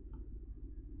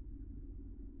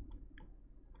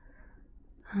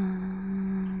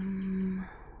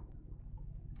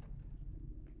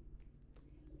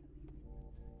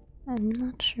 I'm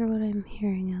not sure what I'm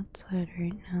hearing outside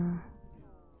right now.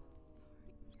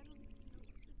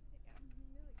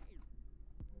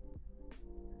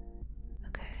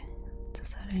 Okay, does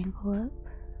that angle up?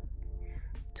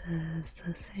 Does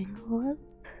this angle up?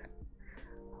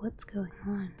 What's going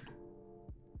on?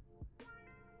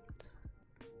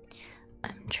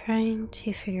 I'm trying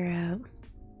to figure out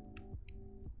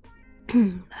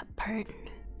that part.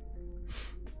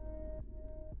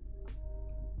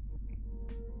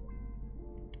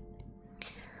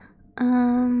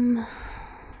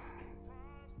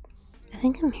 I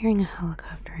think I'm hearing a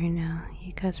helicopter right now.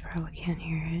 You guys probably can't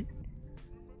hear it.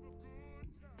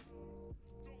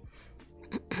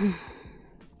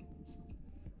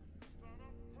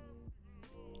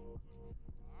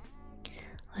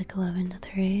 Like 11 to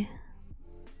 3.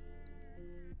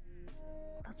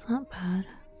 That's not bad.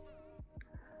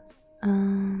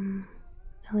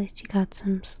 At least you got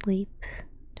some sleep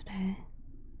today.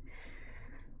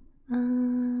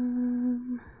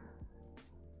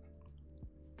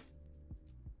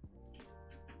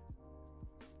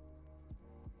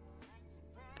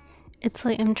 It's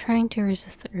like I'm trying to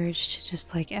resist the urge to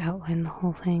just like outline the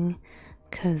whole thing,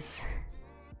 because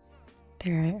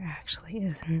there actually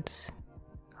isn't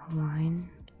a line.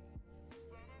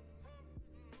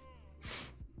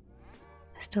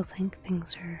 I still think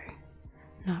things are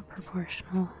not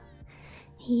proportional.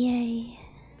 Yay.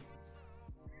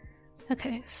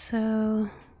 Okay, so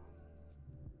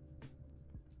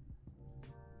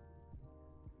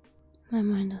my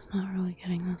mind is not really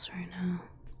getting this right now.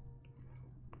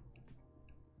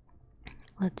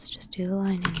 Let's just do the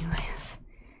line anyways.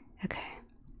 Okay.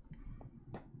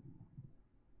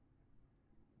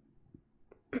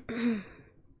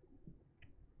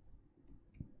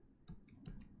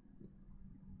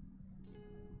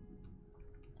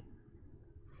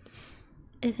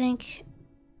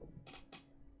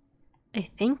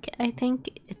 I think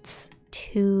it's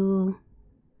too,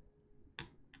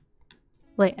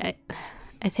 like,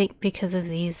 I think because of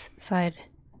these side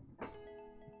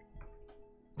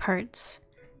parts,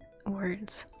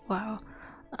 words, wow,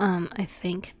 I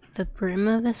think the brim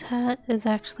of his hat is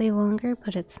actually longer,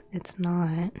 but it's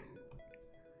not.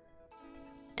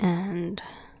 And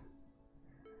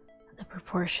the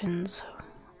proportions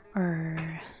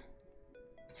are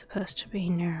supposed to be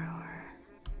narrower.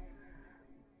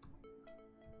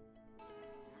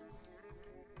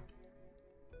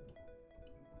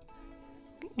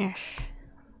 Ish.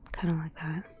 Kind of like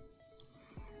that.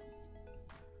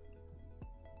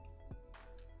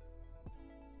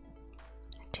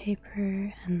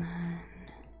 Taper and then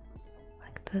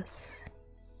like this.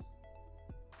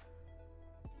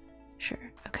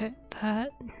 Sure, okay, that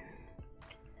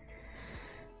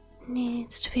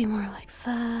needs to be more like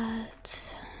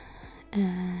that.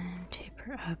 And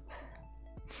taper up.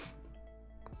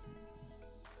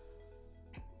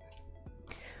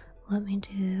 Let me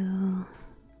do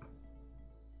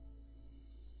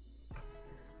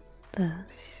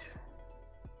this.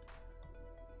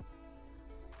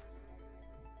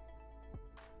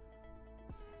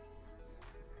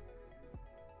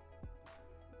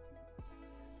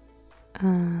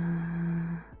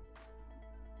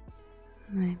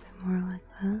 Maybe more like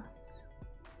this.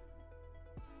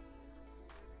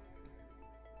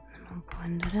 And I'll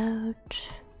blend it out.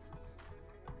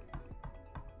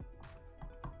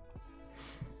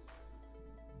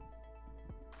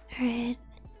 Alright.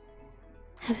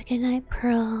 Have a good night,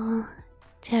 Pearl.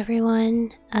 To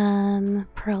everyone,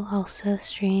 Pearl also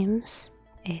streams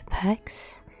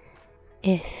Apex.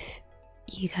 If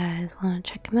you guys want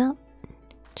to check him out,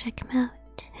 check him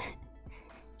out.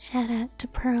 Shout out to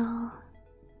Pearl.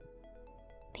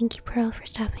 Thank you, Pearl, for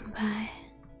stopping by.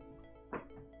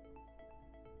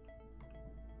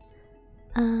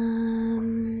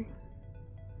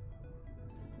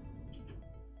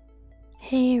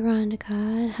 Hey, Rhonda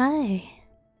God. Hi.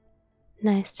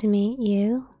 Nice to meet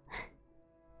you.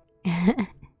 Draw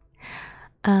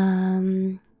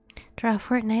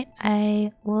Fortnite.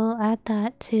 I will add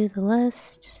that to the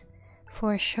list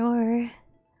for sure.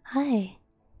 Hi.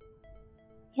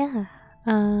 Yeah.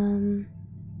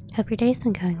 Hope your day's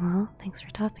been going well. Thanks for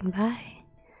stopping by.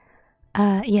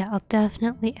 Yeah, I'll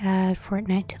definitely add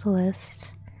Fortnite to the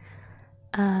list.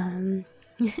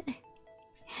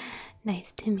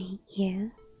 Nice to meet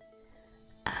you.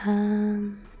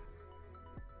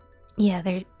 Yeah,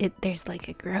 there's like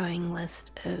a growing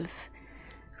list of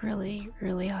really,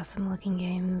 really awesome looking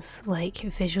games, like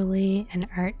visually and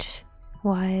art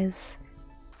wise,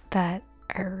 that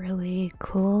are really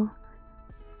cool.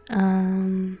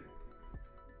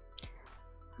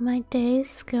 My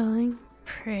day's going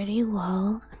pretty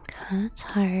well. I'm kind of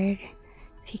tired,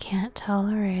 if you can't tell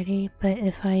already, but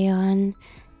if I yawn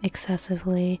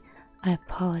excessively, I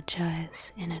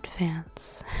apologize in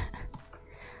advance.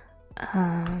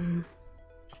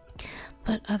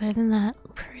 But other than that,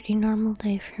 pretty normal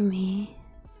day for me.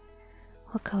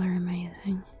 What color am I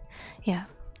using? Yeah,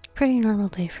 pretty normal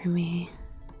day for me.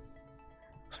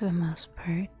 For the most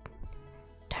part.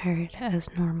 Tired as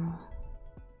normal.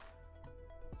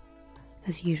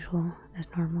 As usual, as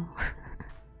normal.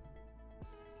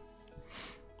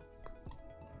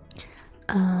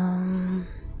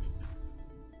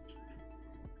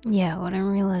 Yeah, what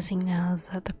I'm realizing now is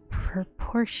that the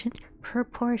proportions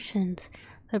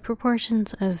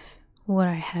of what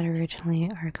I had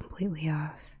originally are completely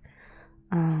off.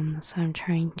 So I'm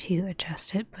trying to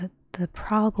adjust it, but the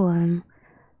problem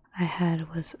I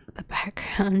had was the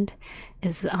background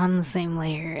is on the same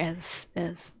layer as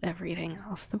everything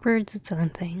else. The bird's its own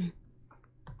thing,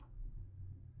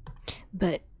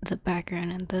 but the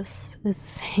background in this is the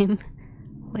same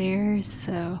layer,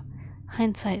 so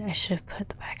hindsight, I should have put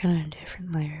the background on a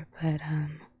different layer, but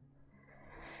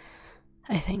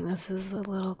I think this is a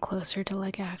little closer to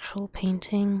like actual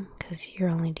painting because you're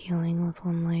only dealing with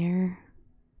one layer,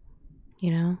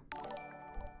 you know?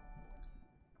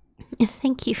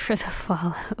 Thank you for the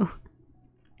follow.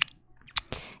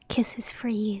 Kisses for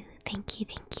you. Thank you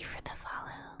for the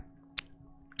follow.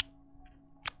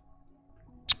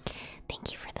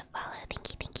 Thank you for the follow. Thank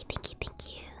you.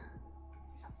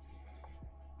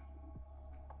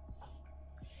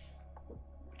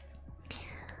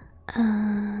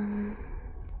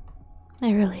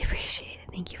 I really appreciate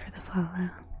it. Thank you for the follow.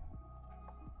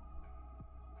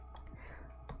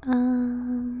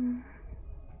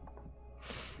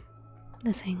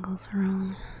 This angle's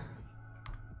wrong.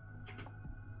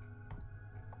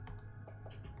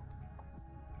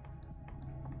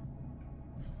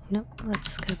 Nope,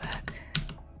 let's go back.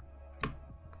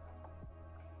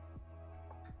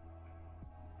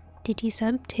 Did you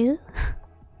sub too?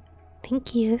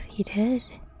 Thank you if you did.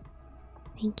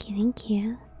 Thank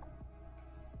you.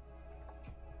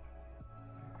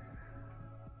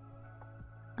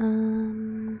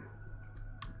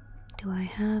 Do I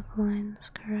have lines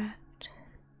correct?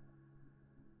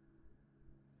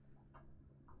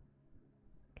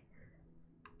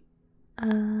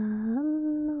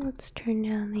 Let's turn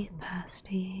down the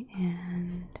opacity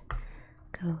and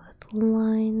go with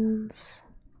lines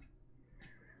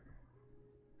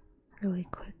really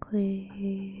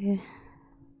quickly.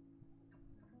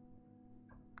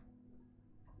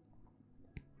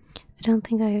 I don't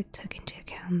think I took into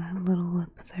account that little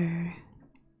lip there.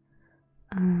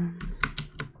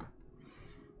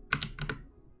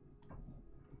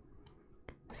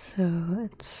 So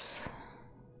it's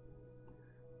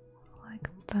like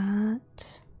that.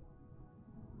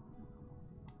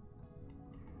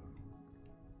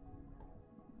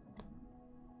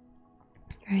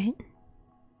 Right?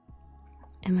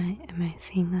 Am I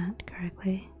seeing that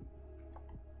correctly?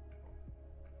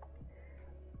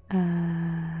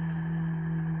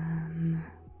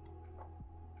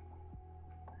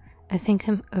 I think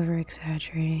I'm over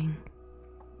exaggerating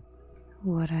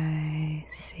what I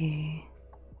see.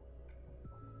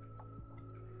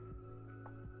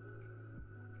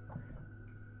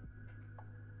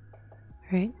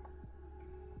 Right?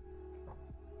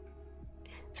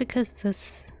 It's because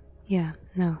this, yeah,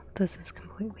 no, this is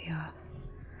completely off.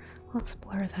 Let's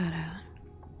blur that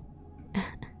out.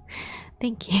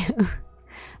 Thank you.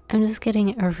 I'm just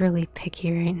getting overly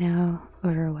picky right now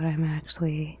over what I'm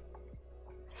actually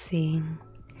seeing.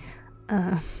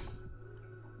 But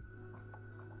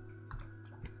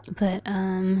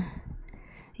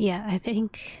yeah, I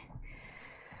think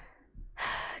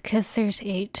because there's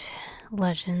 8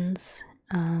 legends,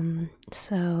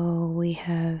 so we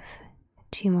have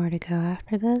 2 more to go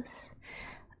after this.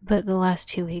 But the last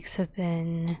 2 weeks have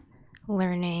been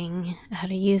learning how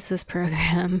to use this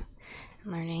program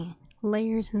and learning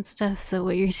layers and stuff. So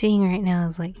what you're seeing right now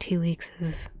is like 2 weeks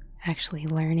of actually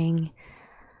learning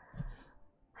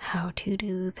how to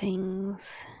do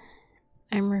things.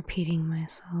 I'm repeating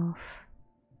myself.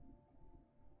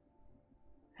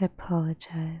 I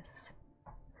apologize.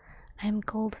 I'm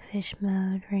goldfish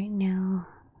mode right now.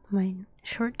 My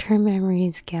short-term memory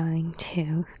is going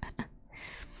too.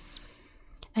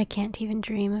 I can't even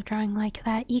dream of drawing like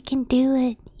that. You can do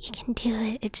it. You can do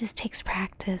it. It just takes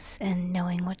practice and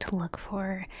knowing what to look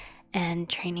for and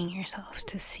training yourself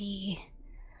to see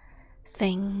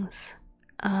things.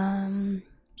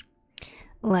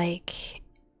 Like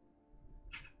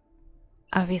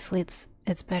obviously it's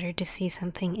better to see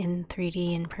something in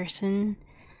 3D in person,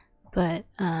 but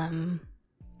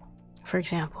for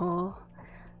example,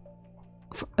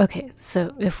 okay,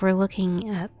 so if we're looking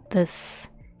at this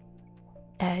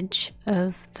edge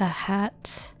of the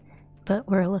hat, but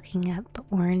we're looking at the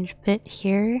orange bit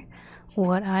here,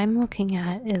 what I'm looking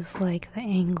at is like the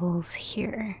angles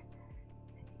here.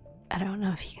 I don't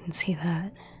know if you can see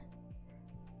that.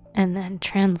 And then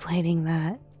translating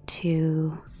that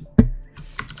to,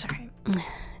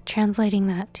 translating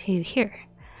that to here.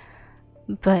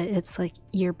 But it's like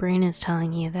your brain is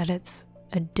telling you that it's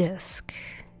a disc.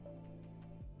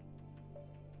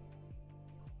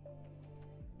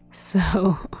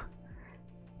 So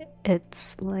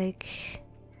it's like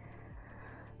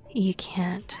you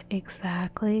can't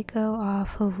exactly go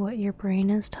off of what your brain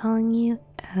is telling you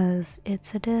as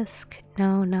it's a disc.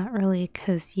 No, not really,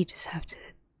 because you just have to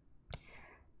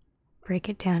break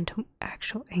it down to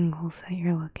actual angles that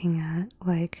you're looking at.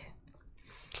 Like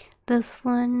this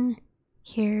one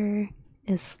here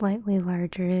is slightly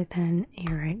larger than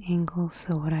a right angle,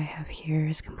 so what I have here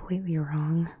is completely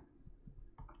wrong.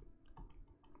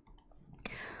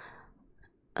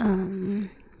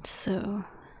 So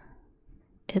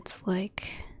it's like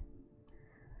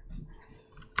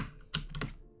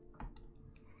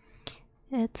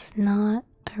it's not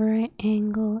a right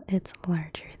angle, it's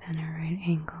larger than a right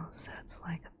angle, so it's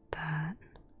like that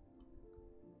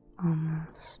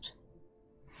almost.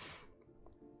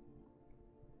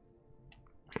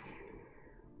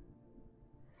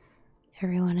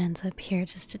 Everyone ends up here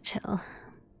just to chill.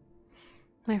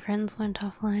 My friends went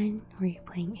offline. Were you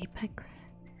playing Apex?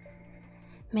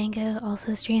 Mango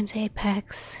also streams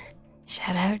Apex.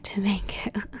 Shout out to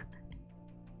Mango.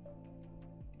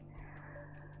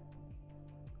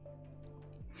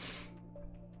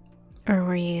 Or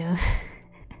were you?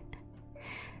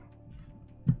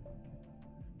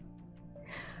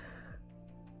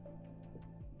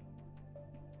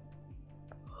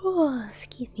 Oh,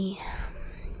 excuse me.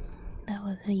 That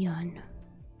was a yawn.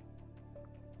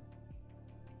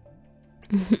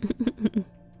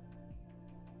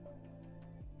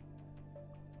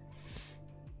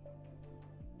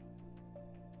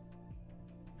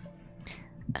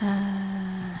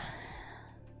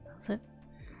 Was it?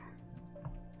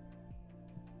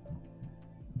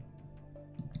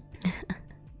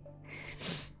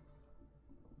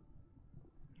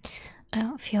 I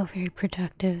don't feel very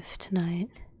productive tonight,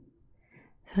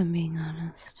 if I'm being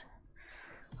honest.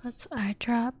 Let's eye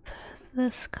drop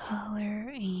this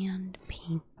color and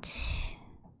paint.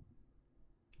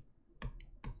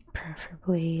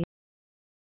 Preferably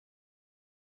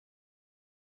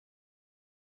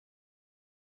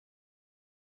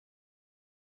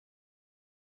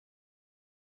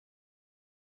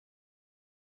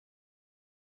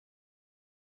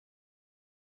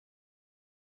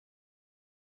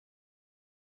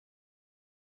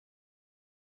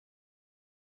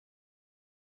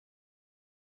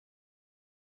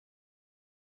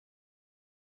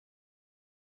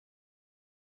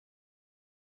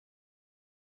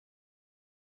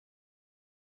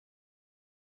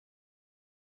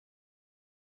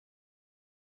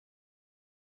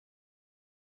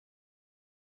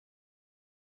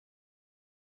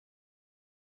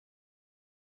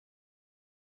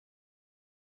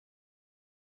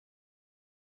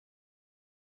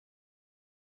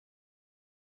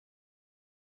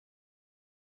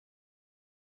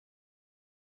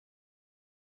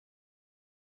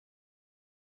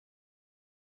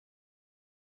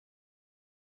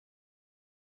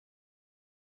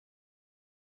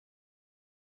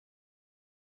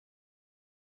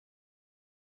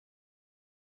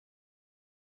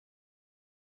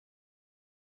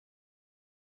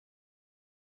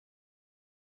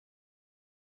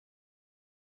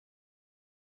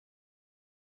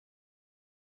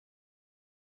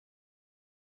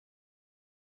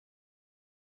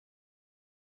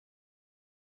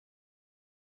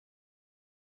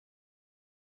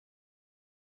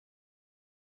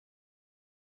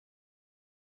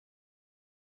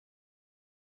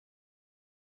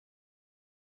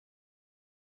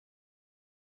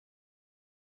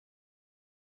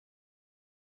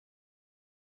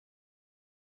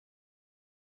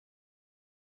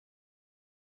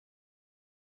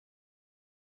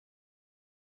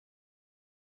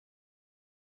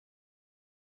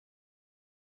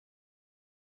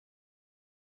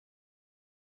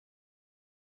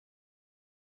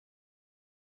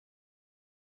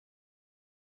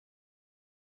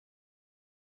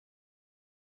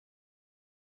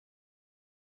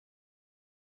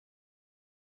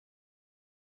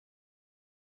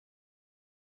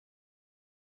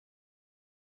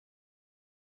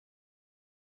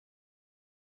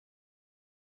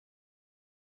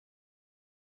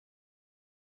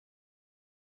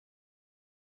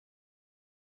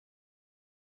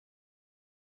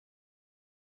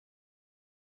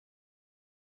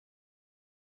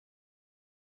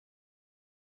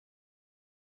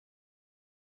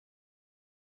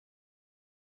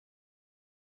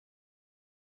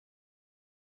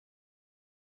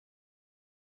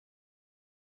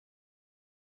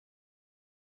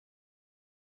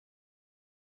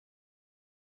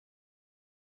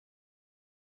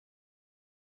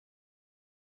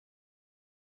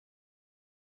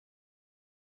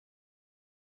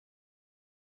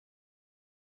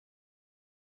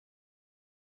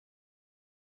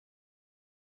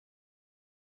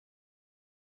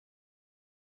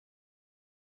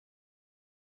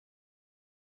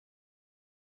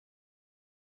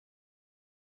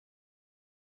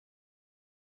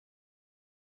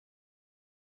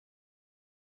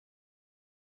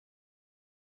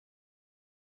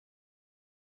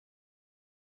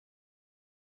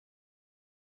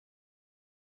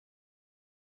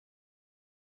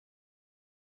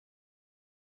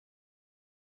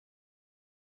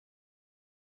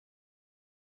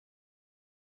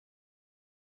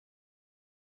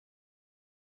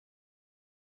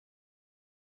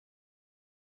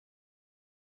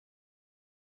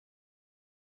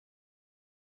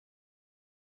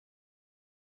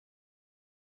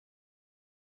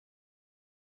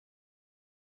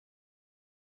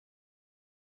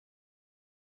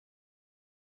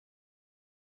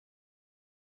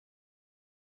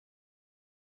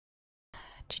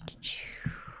I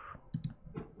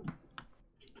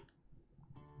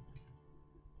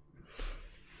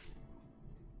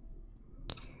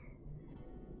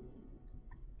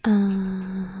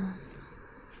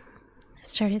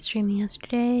started streaming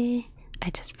yesterday. I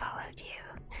just followed you.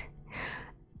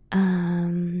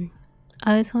 I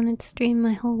always wanted to stream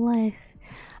my whole life.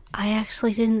 I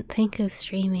actually didn't think of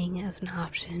streaming as an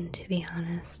option, to be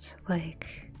honest. Like,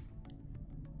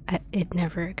 it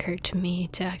never occurred to me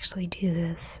to actually do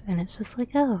this, and it's just like,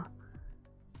 oh,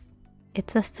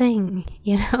 it's a thing,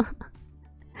 you know?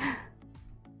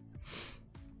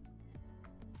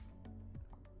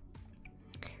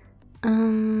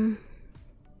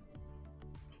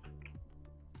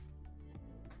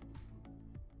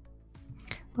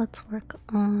 Let's work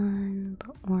on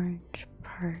the orange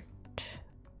part.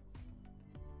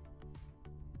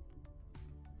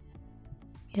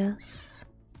 Yes,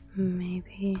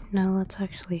 maybe. No, let's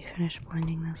actually finish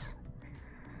blending this.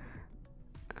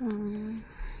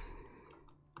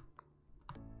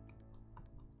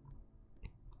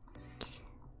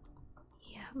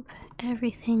 Yep,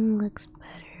 everything looks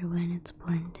better when it's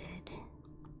blended.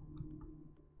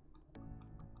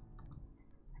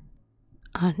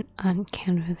 On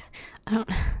canvas. I don't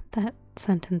that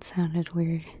sentence sounded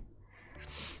weird.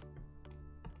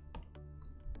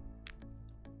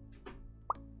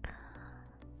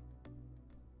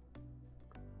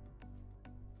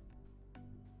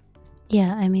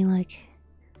 Yeah, I mean, like,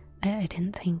 I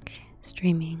didn't think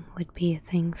streaming would be a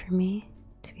thing for me,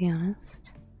 to be honest.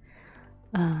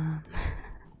 And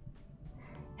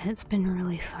it's been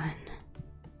really fun.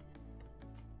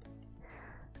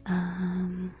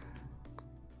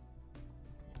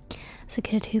 As a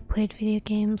kid who played video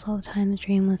games all the time, the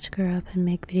dream was to grow up and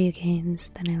make video games.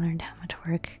 Then I learned how much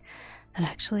work that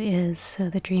actually is, so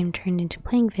the dream turned into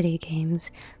playing video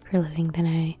games for a living. Then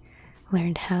I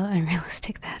learned how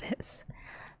unrealistic that is.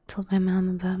 Told my mom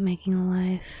about making a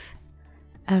life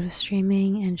out of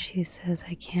streaming, and she says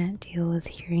I can't deal with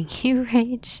hearing you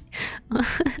rage.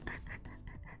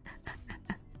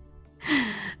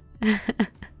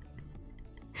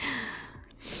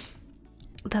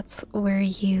 That's where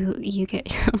you get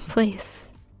your own place,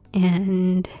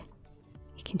 and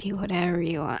you can do whatever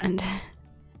you want.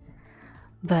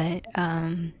 But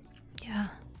yeah.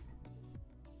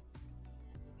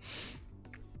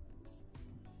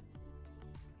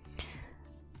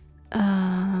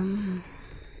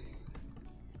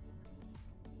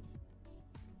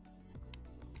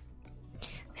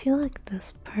 I feel like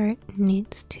this part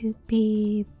needs to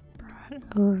be brought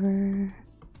over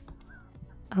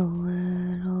a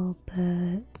little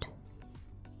bit.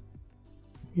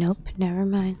 Nope, never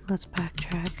mind. Let's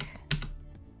backtrack.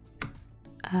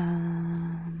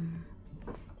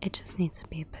 It just needs to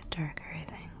be a bit darker, I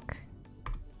think.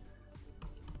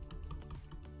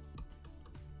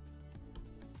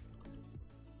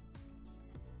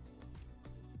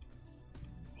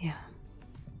 Yeah.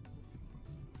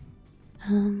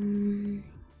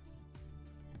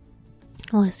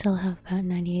 Well, I still have about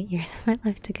 98 years of my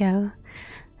life to go,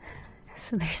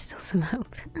 so there's still some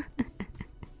hope.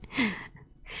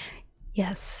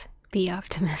 Yes, be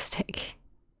optimistic.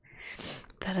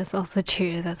 That is also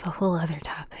true. That's a whole other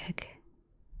topic.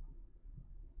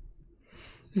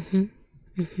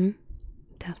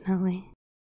 Definitely.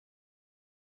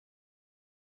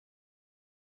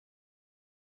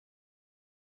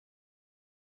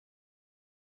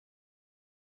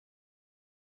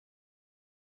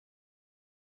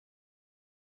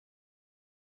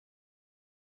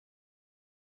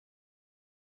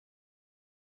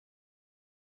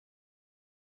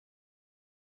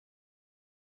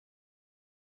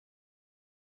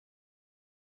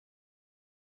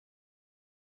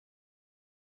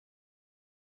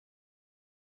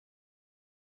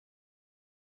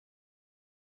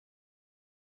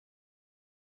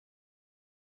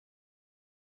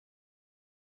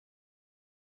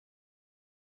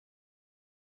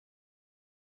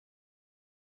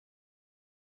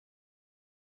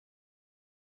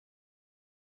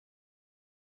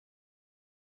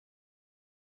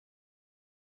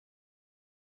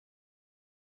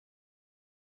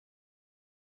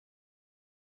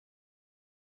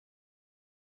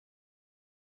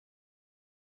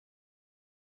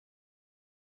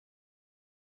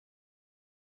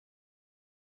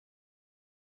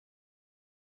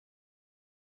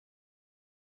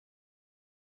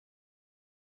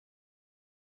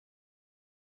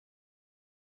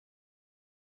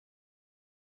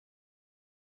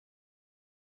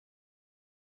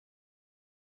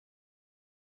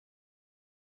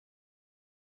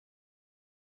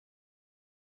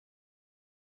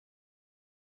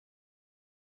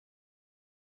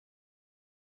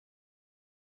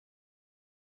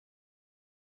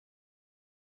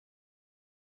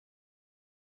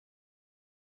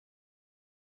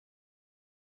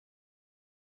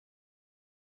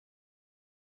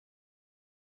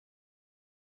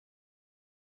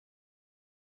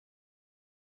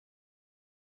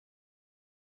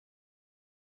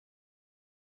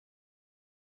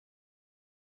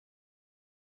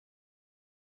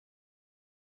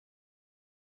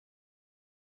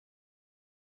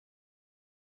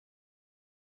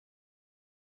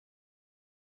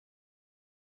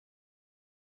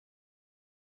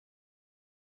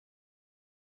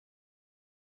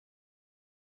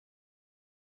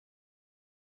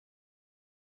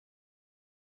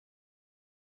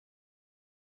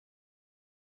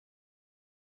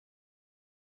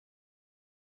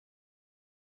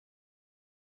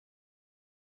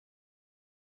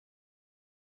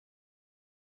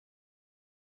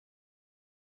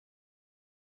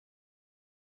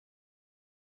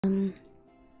 I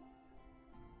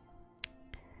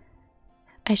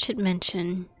should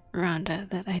mention, Rhonda,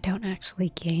 that I don't actually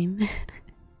game.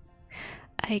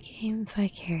 I game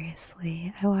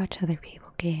vicariously. I watch other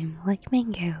people game, like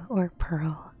Mango or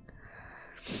Pearl.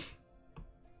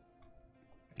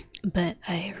 But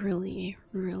I really,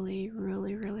 really,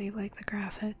 really, really like the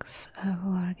graphics of a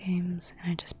lot of games,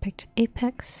 and I just picked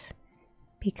Apex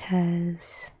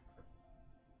because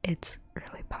it's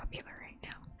really popular right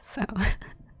now. So,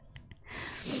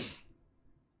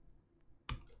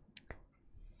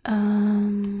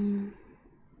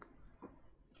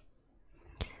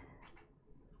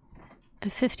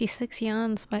 56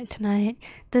 yawns by tonight.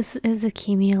 This is a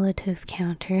cumulative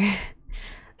counter,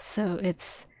 so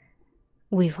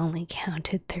we've only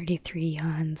counted 33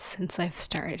 yawns since I've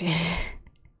started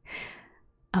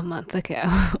a month ago.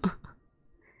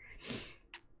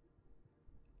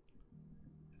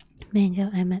 Mango,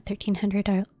 I'm at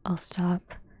 1300. I'll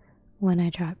stop when I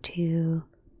drop to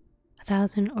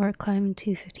 1000 or climb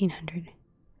to 1500.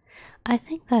 I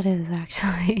think that is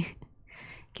actually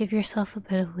give yourself a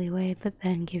bit of leeway, but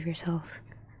then give yourself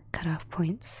cutoff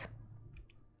points.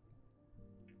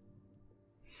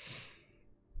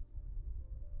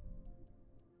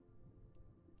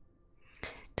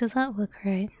 Does that look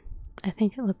right? I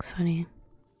think it looks funny.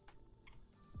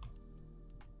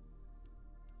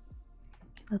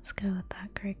 Let's go with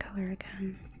that gray color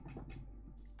again.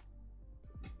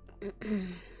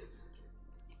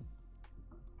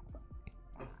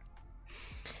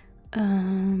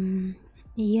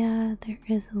 Yeah, there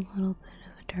is a little bit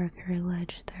of a darker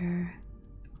ledge there.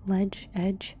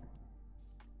 Edge.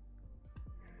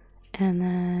 And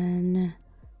then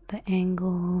the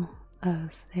angle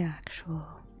of the actual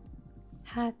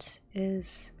hat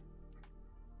is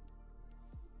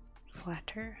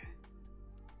flatter.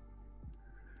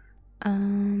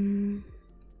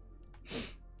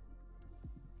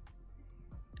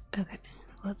 Okay,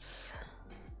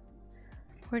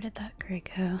 where did that gray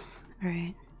go?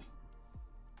 Alright.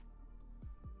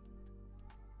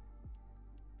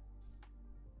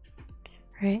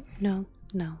 Right? No.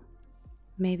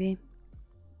 Maybe.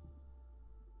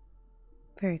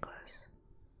 Very close.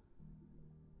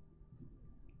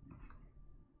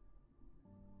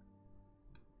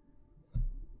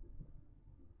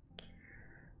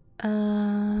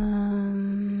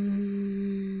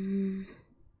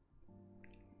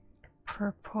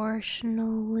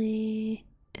 Proportionally,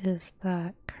 is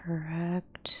that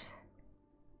correct?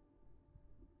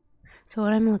 So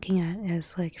what I'm looking at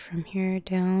is like from here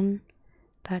down,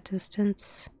 that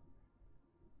distance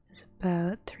is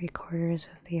about 3/4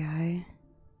 of the eye.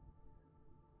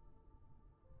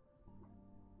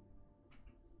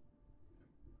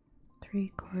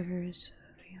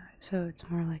 So it's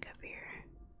more like up here.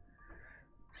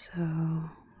 So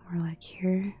more like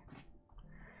here.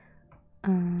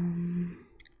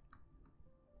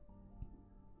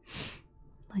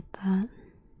 Like that.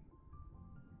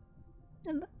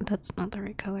 And that's not the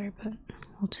right color, but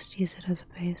we'll just use it as a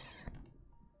base.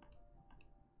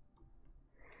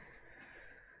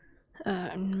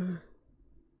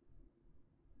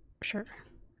 Sure.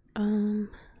 There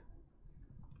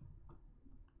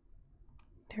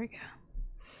we go.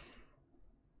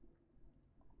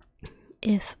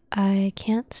 If I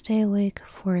can't stay awake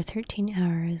for 13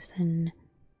 hours, then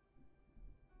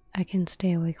I can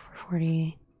stay awake for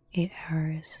 48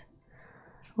 hours.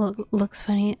 Well, looks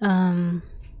funny.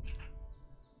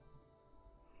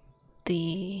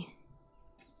 The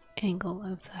angle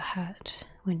of the hat,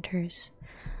 Winters.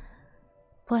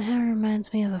 Bloodhound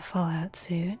reminds me of a Fallout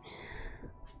suit.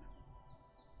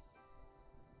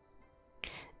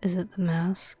 Is it the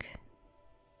mask?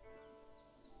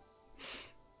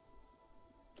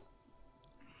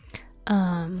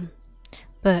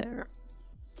 But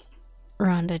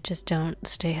Rhonda, just don't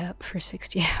stay up for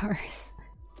 60 hours.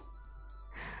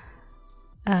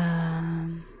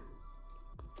 I'm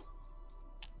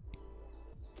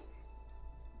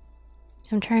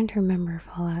trying to remember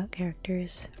Fallout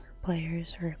characters, or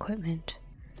players, or equipment.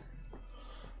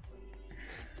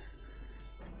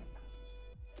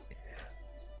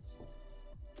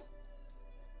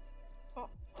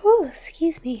 Oh,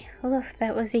 excuse me. Oh,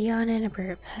 that was a yawn and a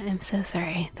burp. I'm so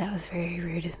sorry. That was very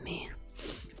rude of me.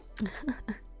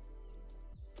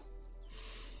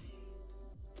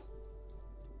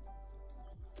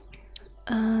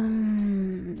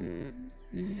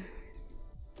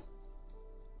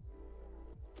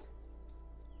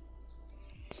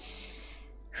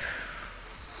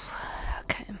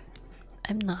 Okay.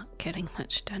 I'm not getting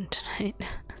much done tonight.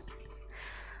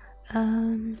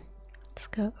 Let's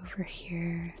go over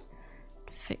here,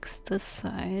 fix this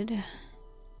side.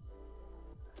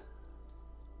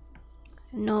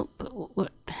 Nope.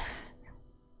 What?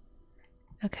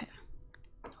 Okay.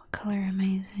 What color am I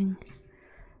using?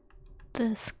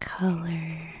 This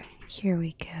color. Here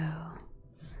we go.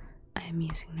 I'm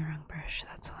using the wrong brush,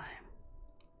 that's why.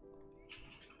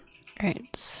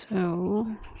 Alright, so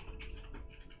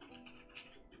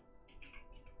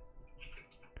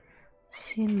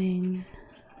assuming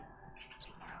it's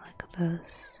more like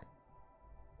this,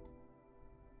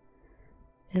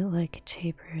 it like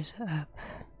tapers up,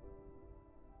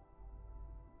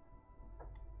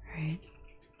 right?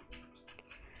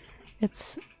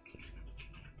 Does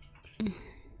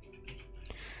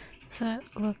that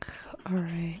look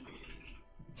alright?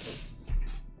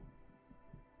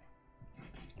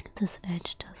 This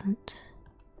edge doesn't.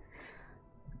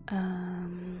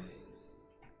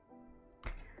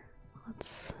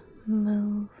 Let's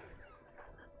move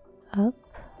up.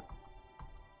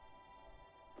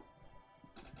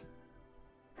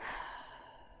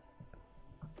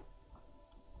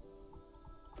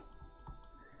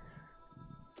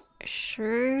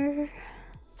 Sure.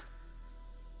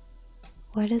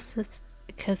 What is this?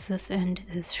 Because this end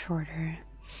is shorter.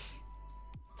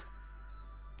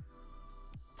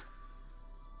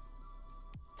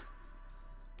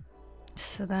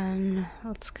 So then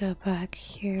let's go back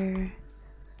here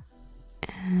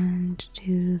and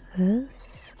do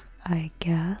this, I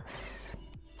guess.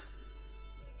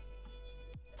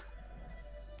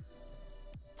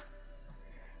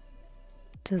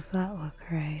 Does that look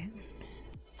right?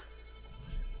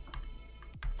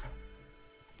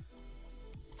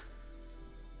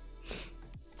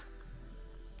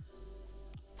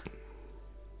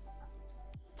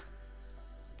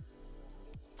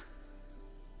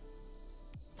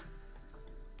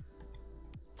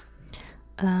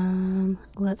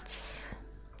 Let's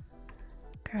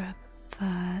grab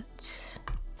that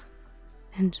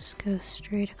and just go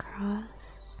straight across.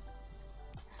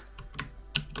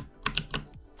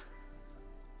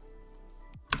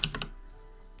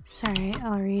 Sorry,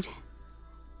 I'll read.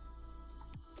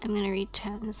 I'm gonna read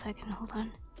chat in a second, hold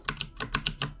on.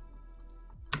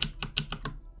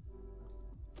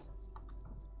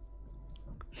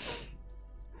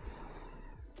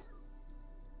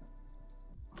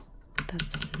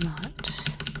 That's not.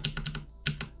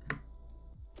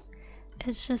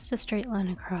 It's just a straight line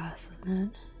across, isn't it?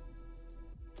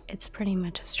 It's pretty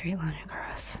much a straight line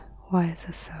across. Why is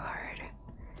this so hard?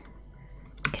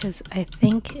 Because I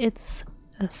think it's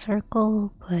a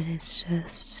circle, but it's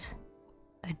just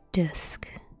a disc,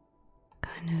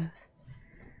 kind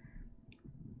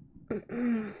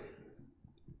of.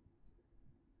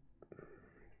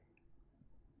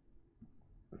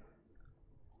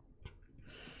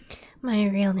 My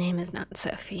real name is not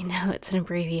Sophie. No, it's an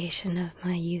abbreviation of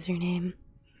my username.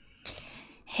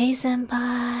 Hey,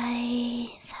 senpai!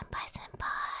 Senpai!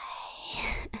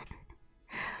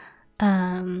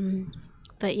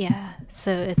 But yeah,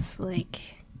 so it's like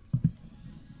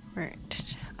word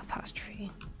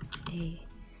apostrophe A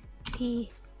P,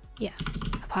 yeah,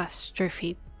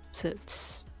 apostrophe, so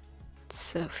it's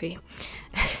Sophie.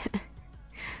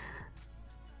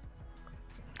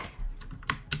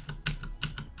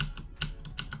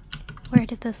 Where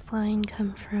did this line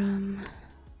come from?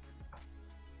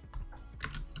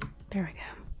 There we go.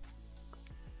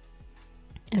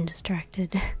 I'm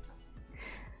distracted.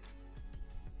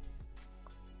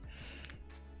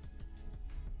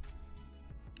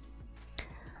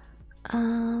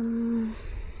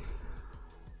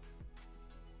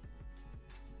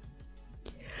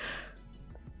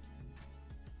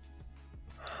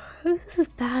 This is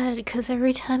bad because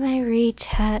every time I read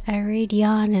chat, I read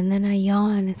yawn and then I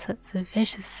yawn. So it's a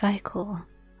vicious cycle.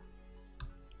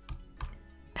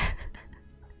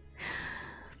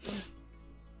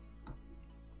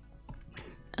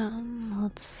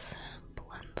 Let's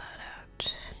blend that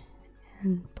out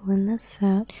and blend this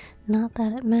out. Not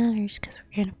that it matters because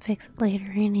we're gonna fix it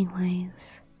later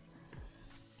anyways.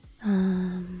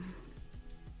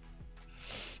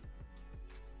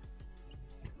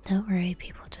 Don't worry,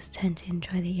 people just tend to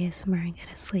enjoy the ASMR and go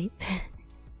to sleep.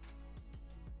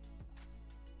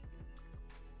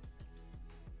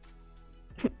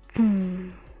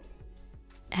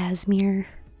 Asmir.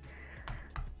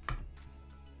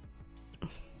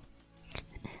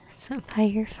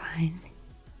 Senpai, you're fine.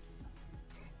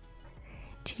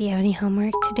 Did you have any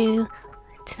homework to do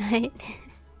tonight?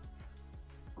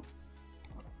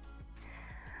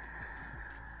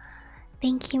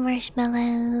 Thank you,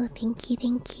 Marshmallow. Thank you,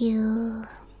 thank you.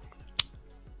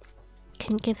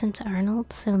 Couldn't give them to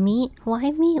Arnold, so me?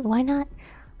 Why me? Why not?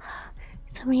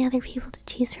 So many other people to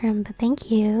choose from, but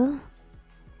thank you.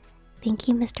 Thank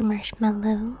you, Mr.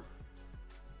 Marshmallow.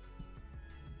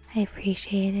 I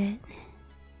appreciate it.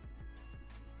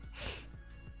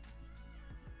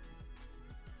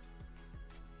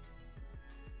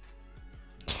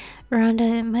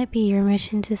 Rhonda, it might be your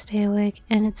mission to stay awake,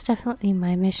 and it's definitely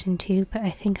my mission too, but I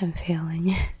think I'm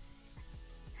failing.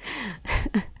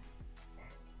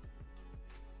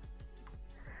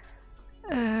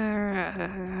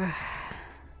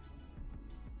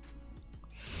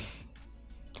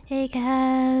 Hey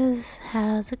guys,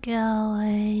 how's it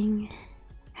going?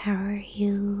 How are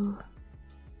you?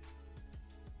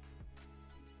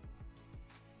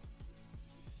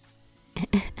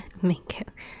 Minko.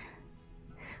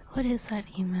 What is that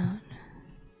emote?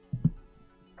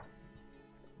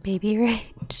 Baby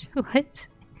rage? What?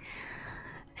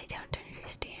 I don't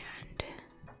understand.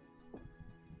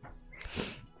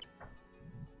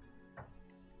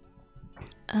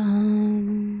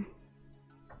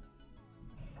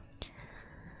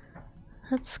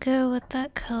 Let's go with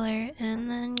that color and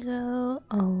then go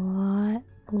a lot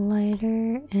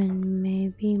lighter and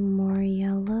maybe more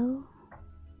yellow.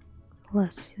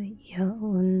 Less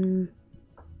yellow.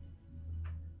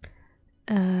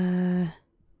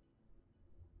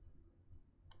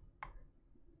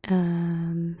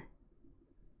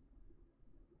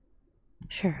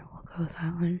 Sure, we'll go with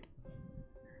that one.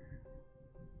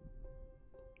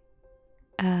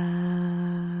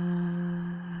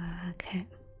 Okay.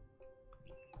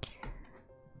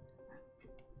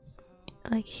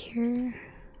 Like here.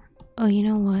 Oh, you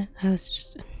know what? Let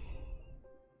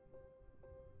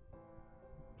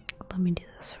me do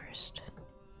this first.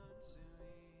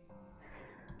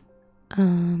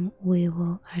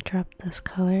 I drop this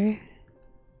color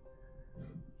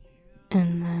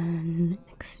and then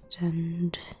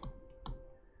extend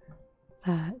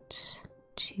that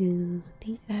to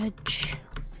the edge.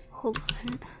 Hold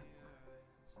on.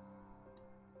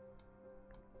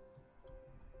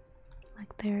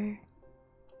 Like there.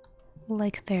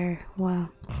 Wow.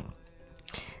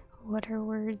 What are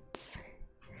words?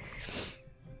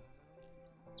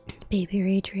 Baby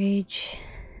rage.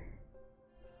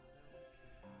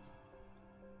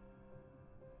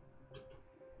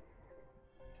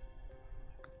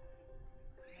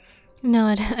 No,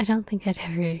 I don't think I'd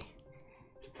ever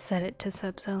set it to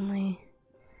subs only.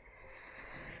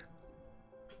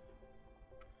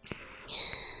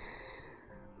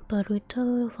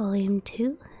 Boruto Volume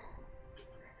 2.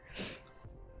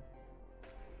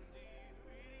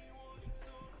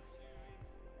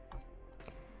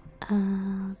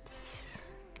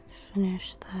 Let's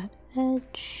finish that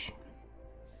edge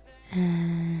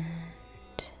and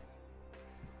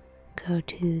go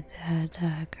to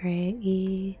that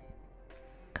gray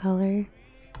color.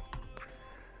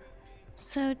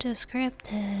 So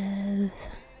descriptive.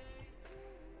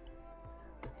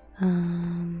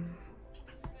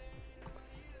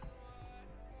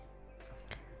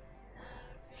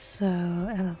 So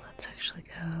let's actually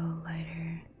go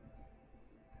lighter.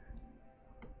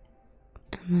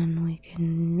 And then we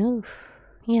can move.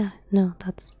 Yeah, no,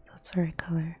 that's the right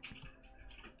color.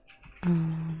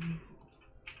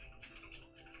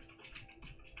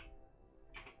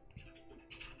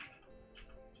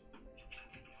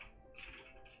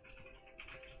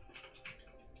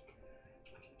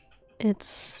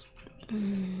 It's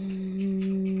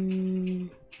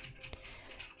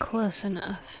close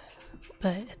enough,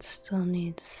 but it still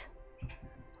needs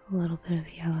a little bit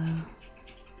of yellow.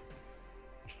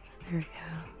 There we go.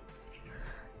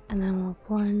 And then we'll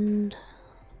blend.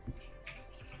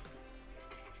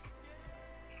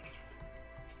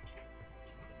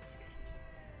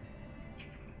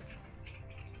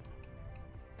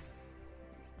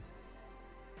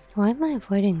 Why am I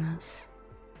avoiding this?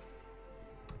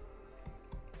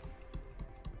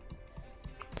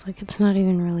 It's like it's not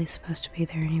even really supposed to be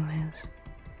there anyways.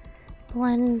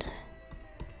 Blend.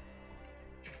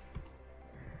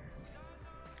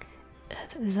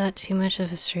 Is that too much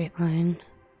of a straight line?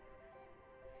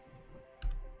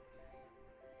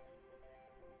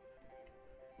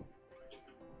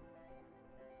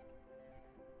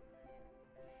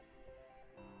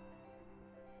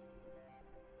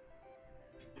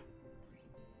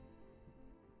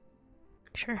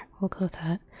 Sure, we'll go with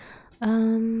that.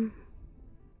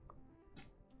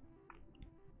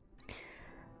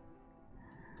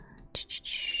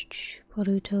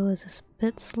 Boruto is a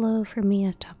bit slow for me.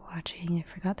 I stopped watching. I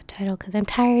forgot the title because I'm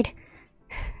tired.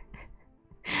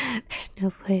 There's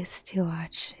no place to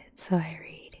watch it, so I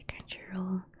read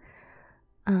Crunchyroll.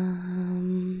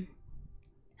 I'm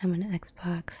an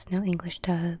Xbox, no English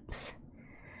dubs.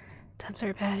 Dubs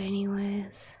are bad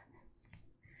anyways.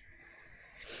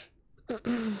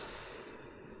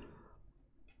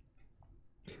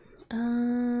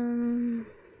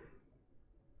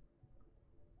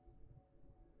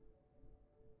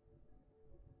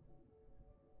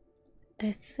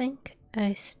 I think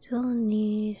I still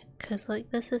need, because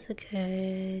like this is a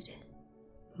good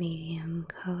medium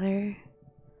color.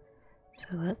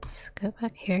 So let's go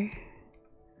back here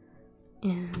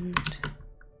and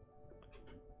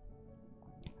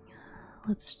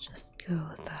let's just go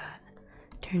with that.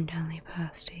 Turn down the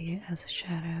opacity as a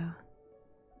shadow.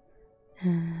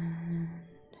 And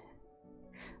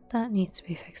that needs to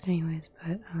be fixed anyways,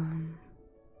 but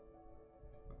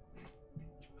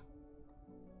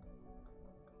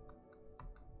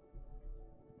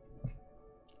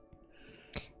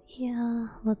yeah,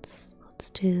 let's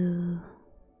do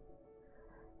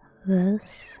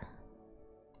this.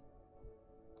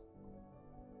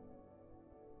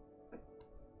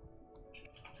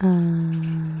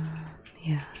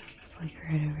 Yeah, it's like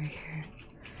right over here.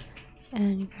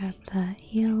 And grab that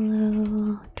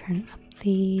yellow, turn up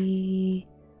the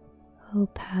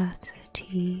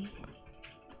opacity,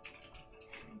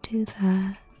 and do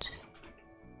that.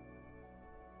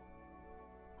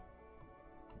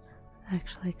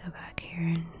 Actually, go back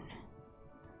here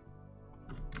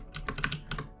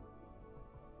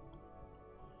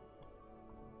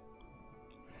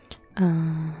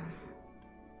and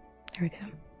there we go.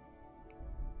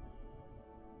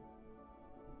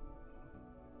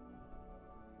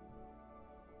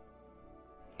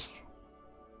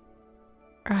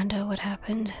 Rhonda, what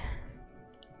happened?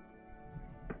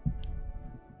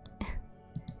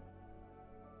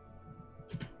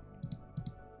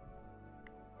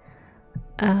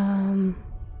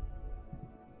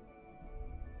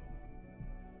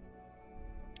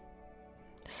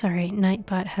 Sorry,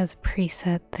 Nightbot has a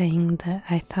preset thing that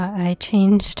I thought I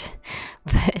changed,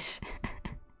 but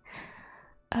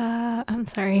I'm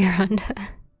sorry, Rhonda.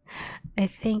 I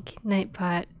think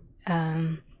Nightbot,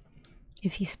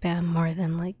 if you spam more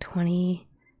than like 20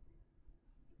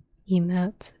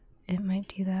 emotes, it might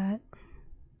do that.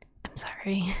 I'm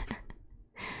sorry.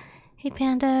 Hey,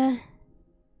 Panda.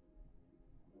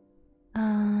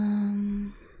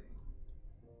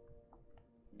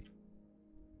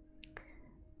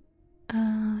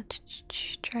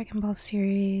 Dragon Ball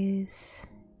series.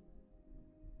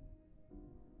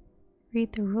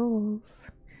 Read the rules.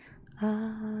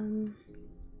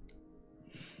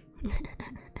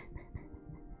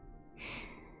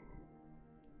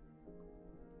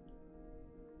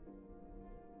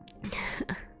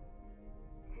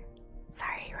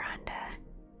 Sorry, Rhonda.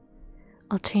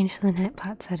 I'll change the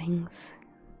Nightbot settings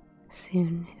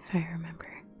soon if I remember.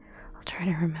 I'll try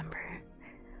to remember.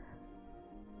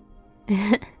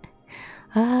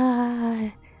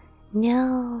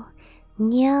 No.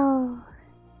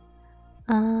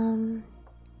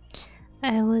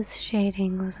 I was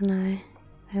shading, wasn't I?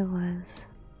 I was.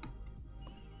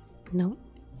 Nope.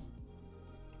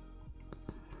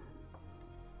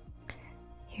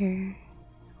 Here,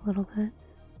 a little bit.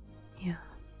 Yeah.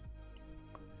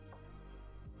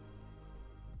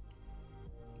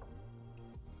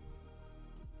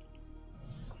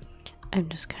 I'm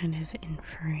just kind of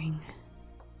inferring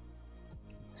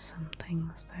some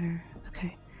things there.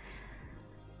 Okay.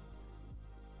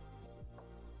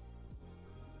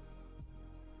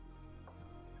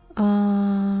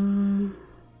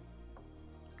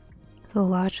 The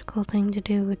logical thing to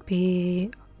do would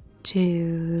be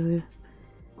to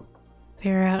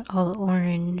figure out all the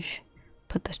orange,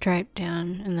 put the stripe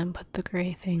down, and then put the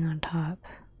gray thing on top.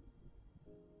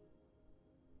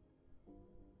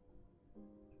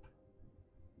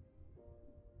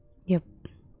 Yep.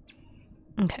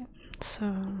 Okay,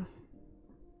 so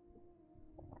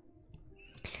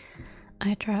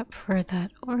I drop for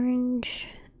that orange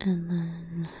and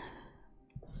then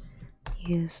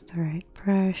use the right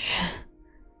brush.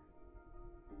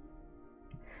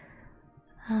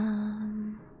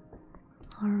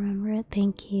 I'll remember it.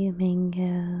 Thank you,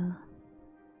 Mango.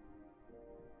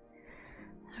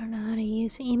 I don't know how to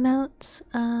use emotes.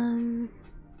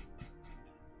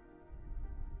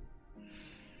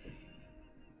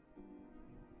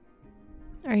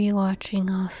 Are you watching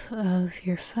off of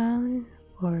your phone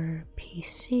or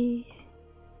PC?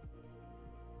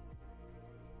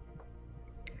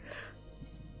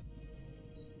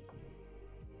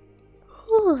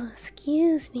 Oh,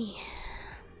 excuse me.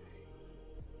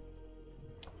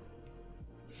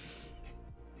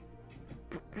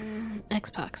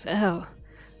 Xbox. Oh,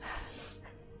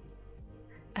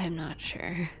 I'm not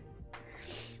sure.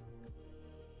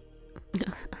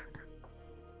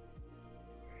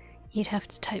 You'd have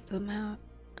to type them out.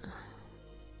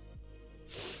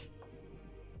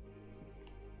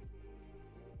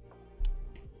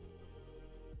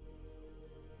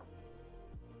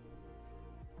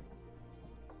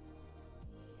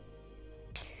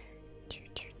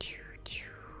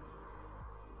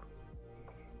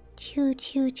 Choo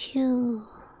choo choo.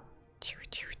 Choo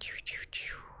choo choo choo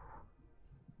choo.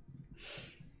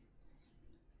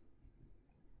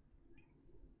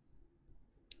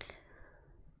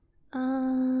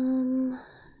 I'm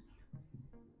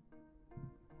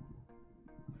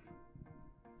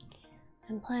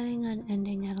planning on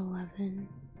ending at 11.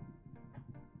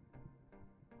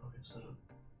 I'll get set up.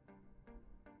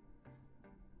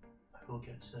 I will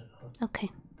get set up. Okay.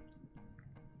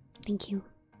 Thank you.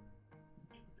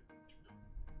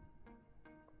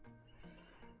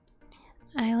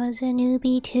 I was a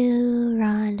newbie too,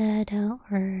 Rhonda, don't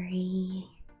worry.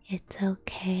 It's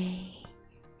okay.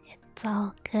 It's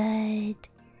all good.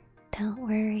 Don't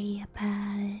worry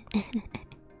about it.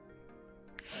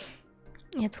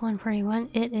 It's 1:41.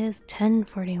 It is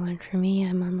 10:41 for me.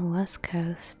 I'm on the West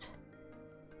Coast.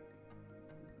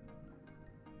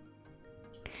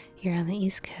 You're on the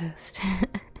East Coast.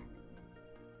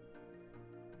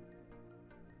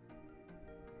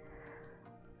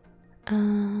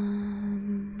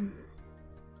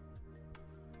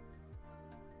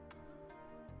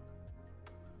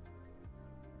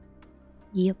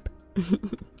 Yep.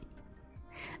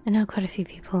 I know quite a few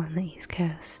people on the East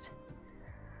Coast.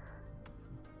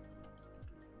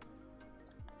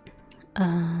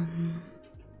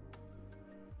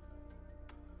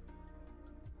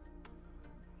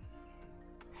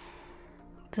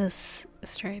 This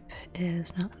stripe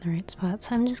is not in the right spot,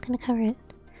 so I'm just gonna cover it.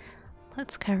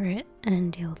 Let's cover it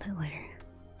and deal with it later.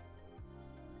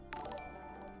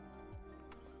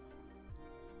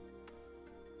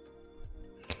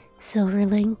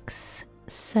 Silverlinks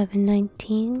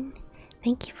 719.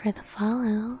 Thank you for the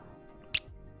follow.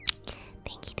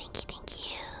 Thank you, thank you, thank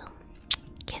you.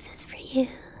 Kisses for you.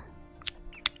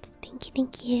 Thank you,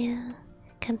 thank you.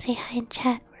 Come say hi and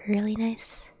chat. We're really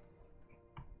nice.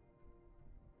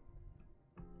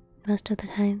 Most of the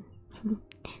time.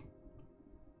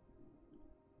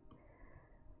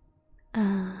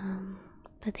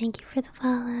 But thank you for the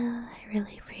follow. I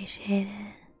really appreciate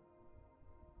it.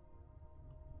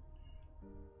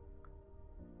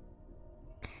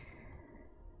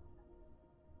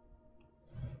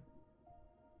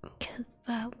 Because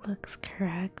that looks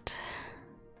correct.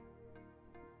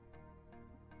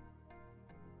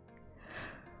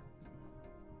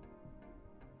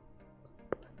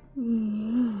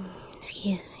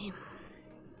 Excuse me.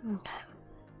 Okay.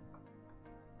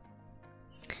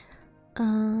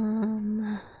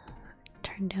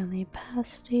 Turn down the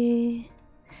opacity.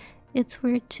 It's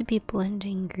weird to be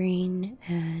blending green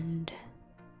and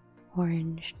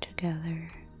orange together.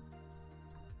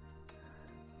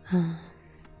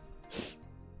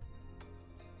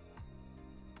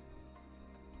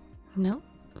 Nope.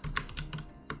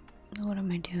 What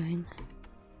am I doing?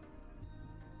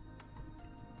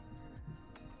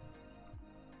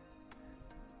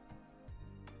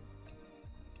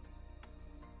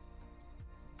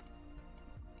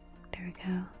 There we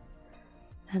go.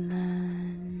 And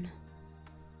then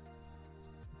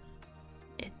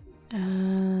it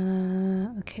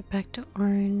okay, back to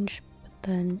orange, but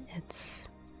then it's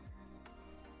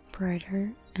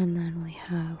brighter, and then we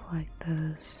have like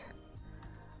those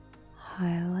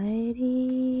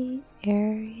highlighty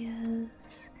areas,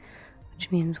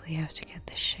 which means we have to get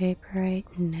the shape right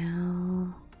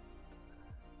now,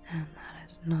 and that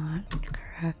is not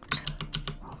correct.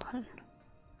 Hold on.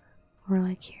 We're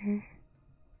like here.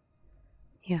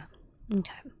 Yeah.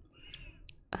 Okay.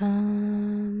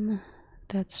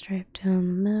 That stripe down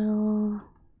the middle.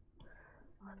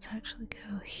 Let's actually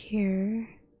go here.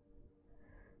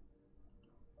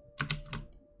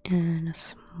 And a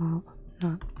small,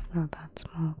 not that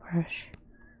small brush.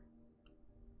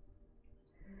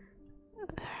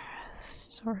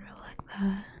 Sort of like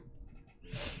that.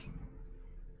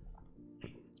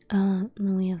 And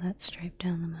then we have that stripe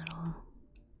down the middle.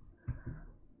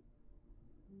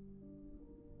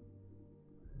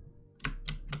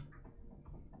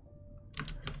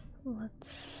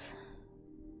 Let's.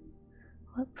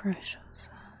 What brush was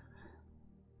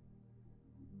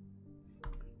that?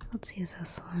 Let's use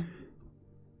this one.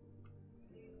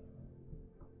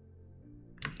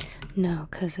 No,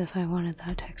 because if I wanted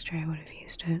that texture, I would have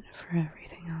used it for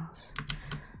everything else.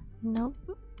 Nope.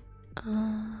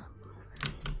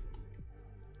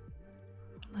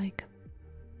 Like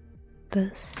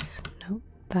this. Nope.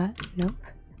 That. Nope.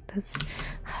 This.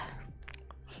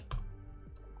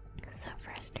 So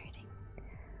frustrating.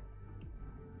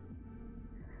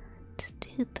 Just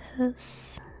do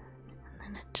this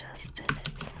and then adjust it.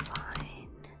 It's fine.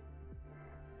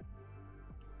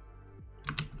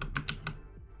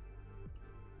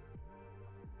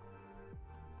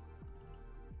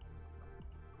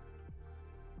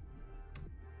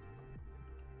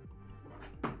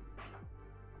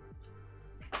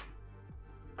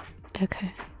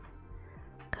 Okay.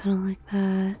 Kind of like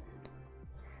that.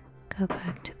 Go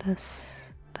back to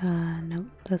this, nope,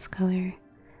 this color.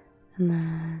 And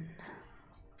then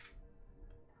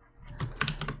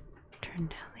turn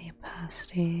down the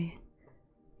opacity.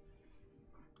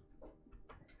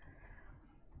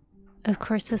 Of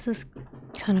course, this is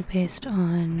kind of based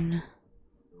on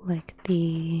like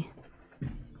the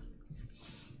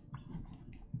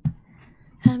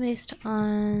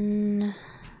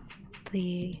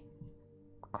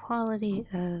quality of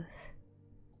the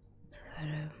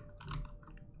photo.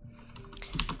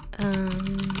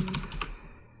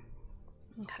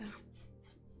 Okay.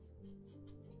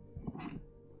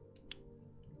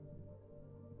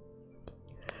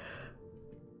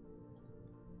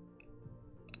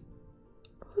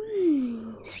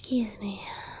 Excuse me.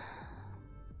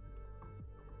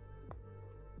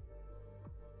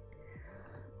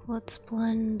 Let's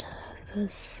blend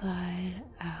this side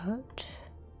out.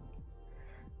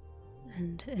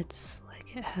 And it's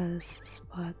like it has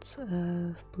spots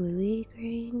of bluey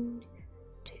green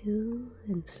too.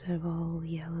 Instead of all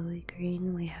yellowy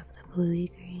green, we have the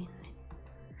bluey green.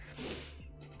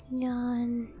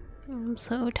 Yawn. I'm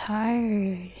so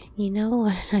tired. You know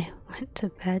when I went to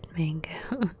bed, Mango?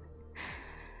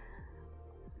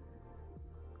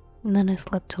 And then I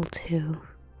slept till 2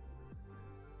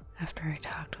 after I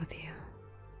talked with you.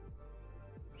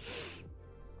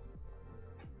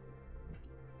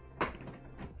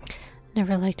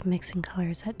 Never liked mixing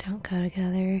colors that don't go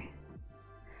together.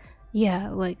 Yeah,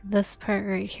 like this part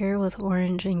right here with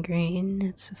orange and green,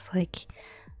 it's just like,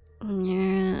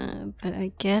 yeah, but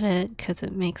I get it because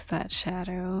it makes that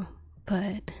shadow,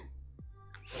 but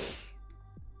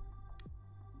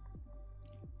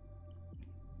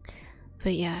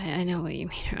yeah, I know what you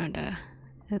mean, Rhonda.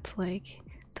 It's like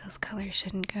those colors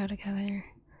shouldn't go together.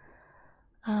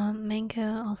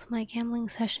 Mango, also my gambling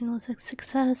session was a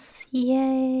success.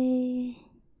 Yay!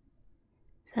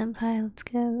 Senpai, let's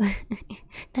go.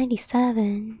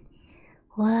 97.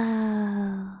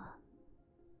 Wow.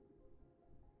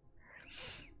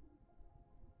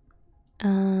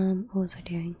 What was I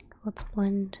doing? Let's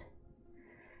blend.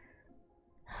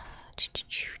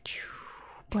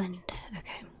 Blend,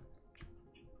 okay.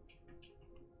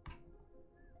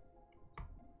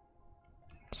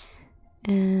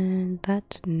 And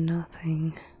that's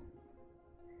nothing.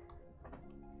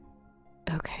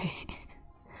 Okay.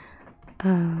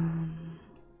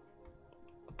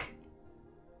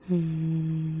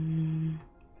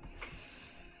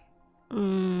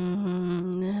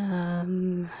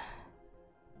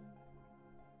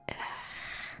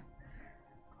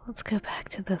 Let's go back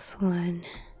to this one.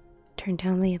 Turn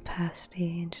down the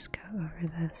opacity and just go over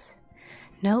this.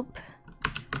 Nope.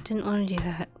 Didn't want to do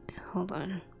that. Hold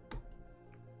on.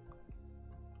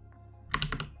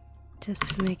 Just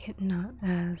to make it not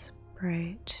as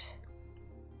bright.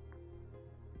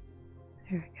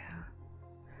 There we go.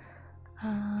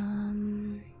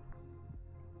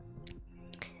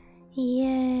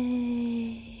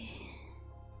 Yay.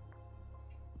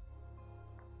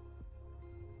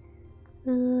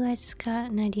 Ooh, I just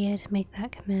got an idea to make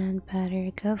that command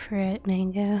better. Go for it,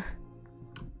 Mango.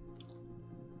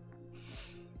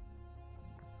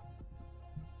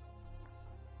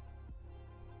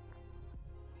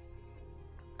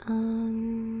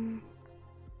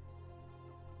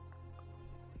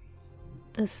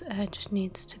 This edge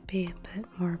needs to be a bit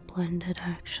more blended,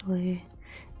 actually.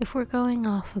 If we're going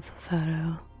off of the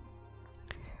photo.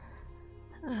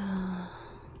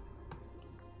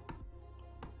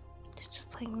 It's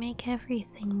just like make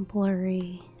everything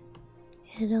blurry.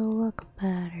 It'll look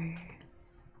better.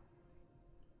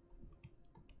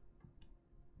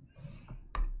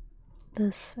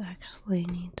 This actually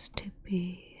needs to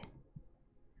be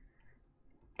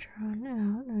drawn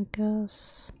out, I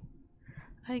guess.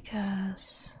 I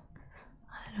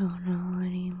don't know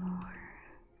anymore.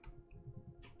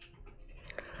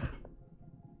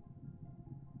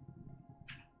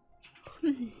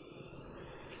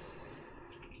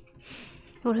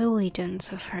 What have we done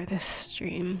so far this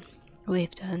stream?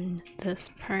 We've done this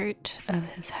part of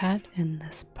his hat and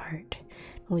this part.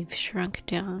 We've shrunk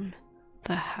down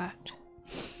the hat.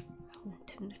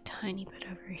 Done a tiny bit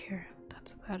over here.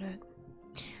 That's about it.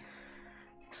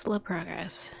 Slow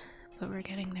progress, but we're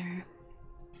getting there.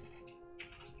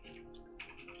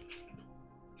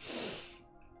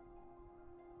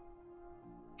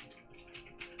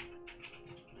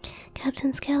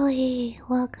 Captain Skelly,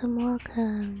 welcome,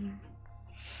 welcome.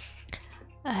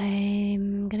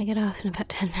 I'm gonna get off in about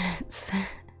 10 minutes.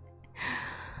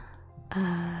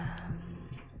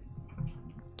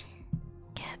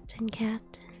 Captain.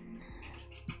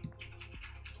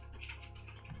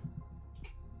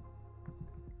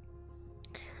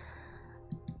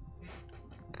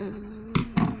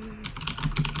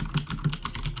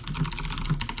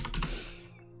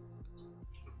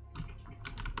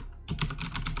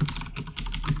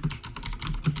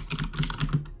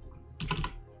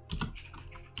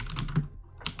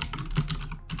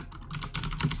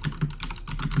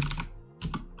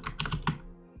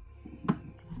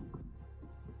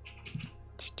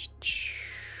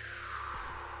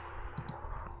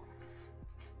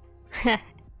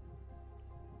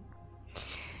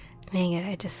 Mango,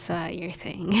 I just saw your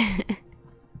thing.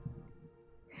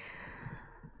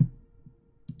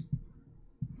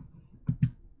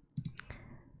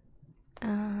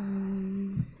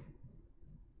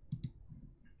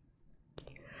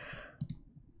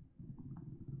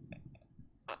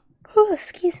 Oh,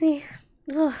 excuse me.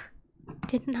 Oh,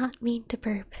 did not mean to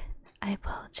burp. I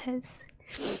apologize.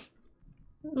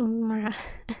 Mwah.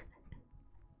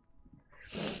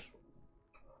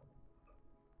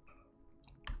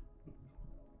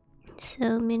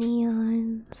 So many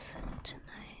yawns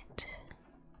tonight.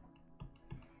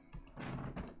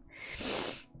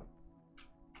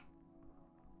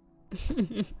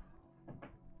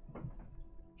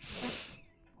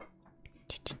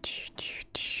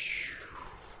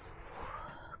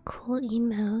 Cool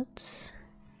emotes.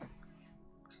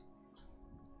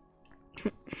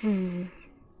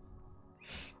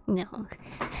 No,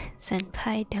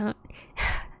 senpai, don't.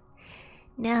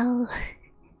 No.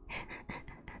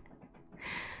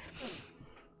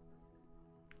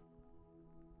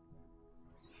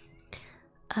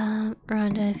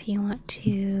 Rhonda, if you want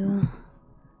to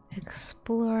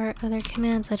explore other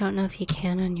commands, I don't know if you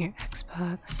can on your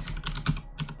Xbox.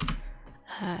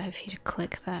 If you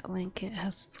click that link, it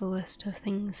has the list of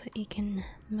things that you can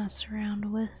mess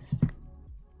around with.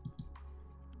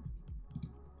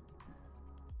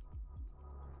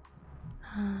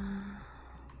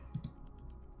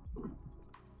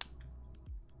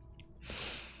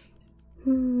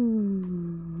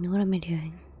 What am I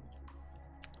doing?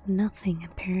 Nothing,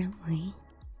 apparently.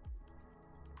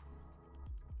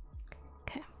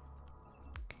 Okay.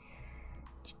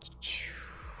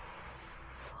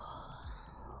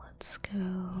 Let's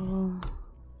go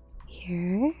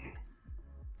here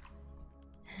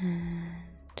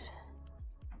and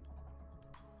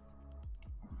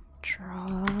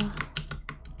draw.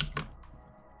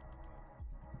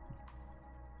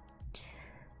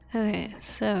 Okay,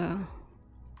 so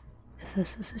if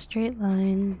this is a straight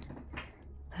line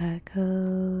that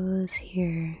goes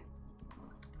here.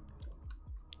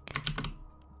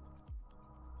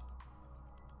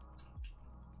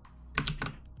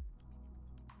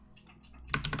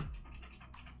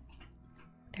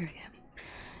 There we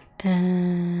go.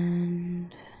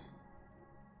 And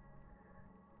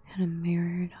kind of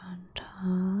mirrored on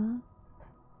top.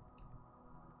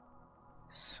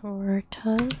 Sort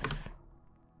of.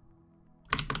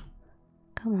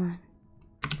 Come on.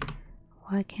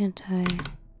 Why can't I?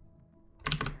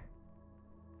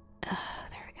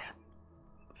 There we go.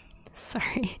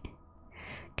 Sorry.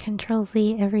 Control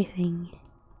Z everything.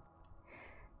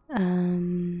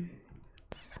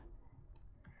 Let's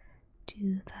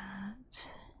do that.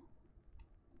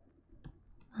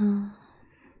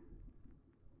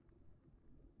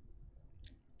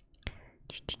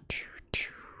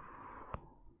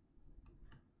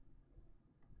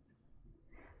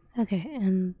 Okay,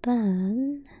 and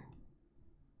then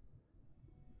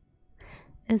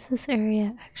is this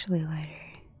area actually lighter?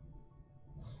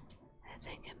 I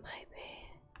think it might be.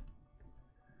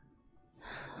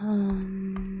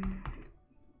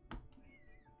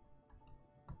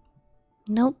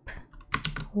 Nope.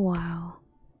 Wow.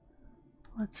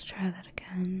 Let's try that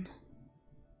again.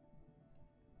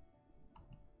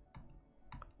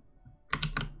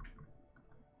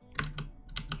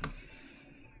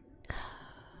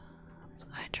 So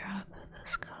I drop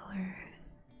this color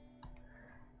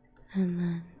and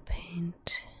then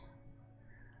paint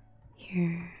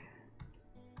here.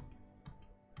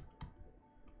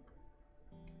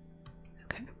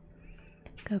 Okay.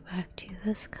 Go back to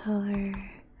this color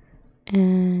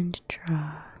and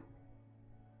draw.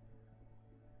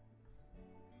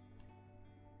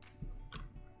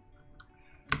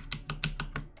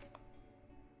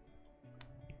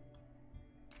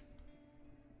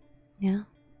 Yeah,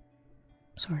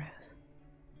 sort of.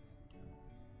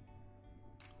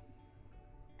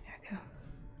 There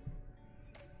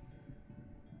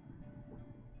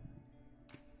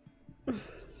we go.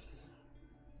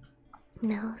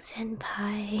 No,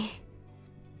 senpai.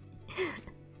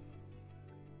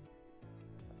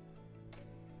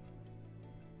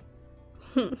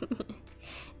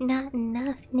 Not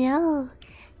enough, no.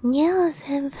 No,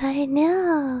 senpai,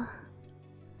 no.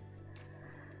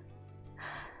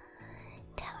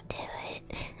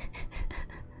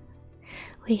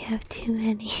 We have too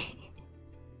many.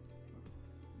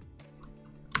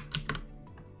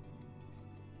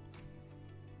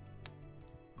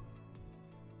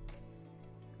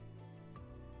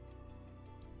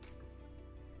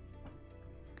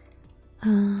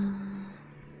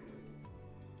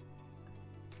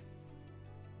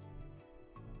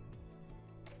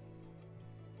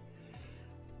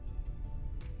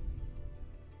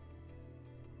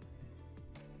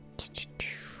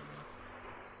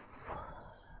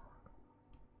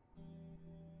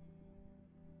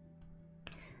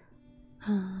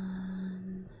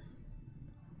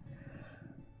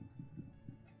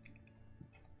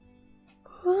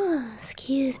 Oh,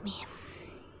 excuse me.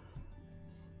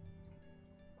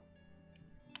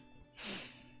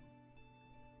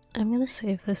 I'm gonna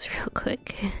save this real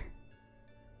quick.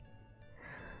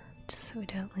 Just so we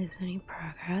don't lose any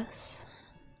progress.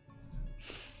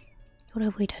 What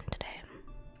have we done today?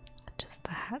 Just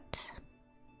that,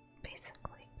 basically.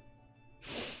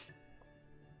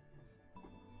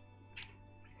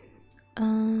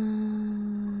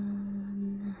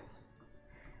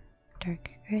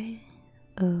 Dark gray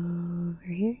over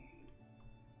here.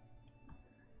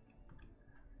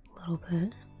 A little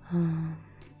bit.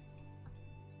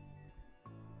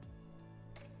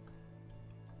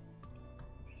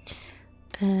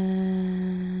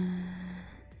 And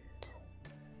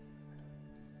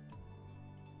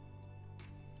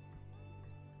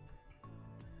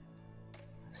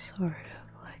sort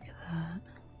of like that.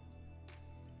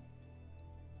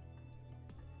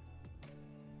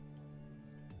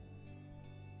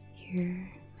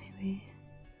 Here, maybe.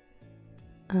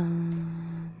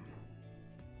 And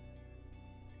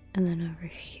then over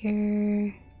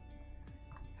here,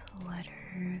 it's a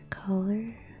lighter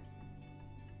color.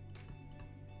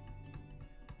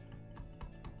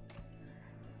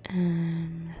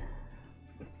 And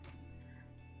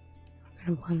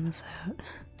we're gonna blend this out.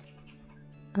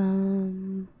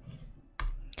 Blend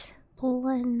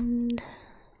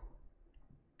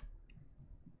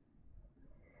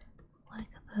like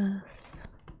this,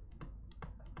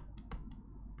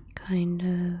 kind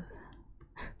of.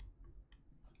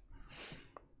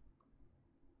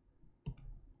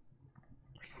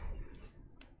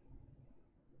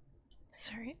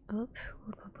 Sorry, oop,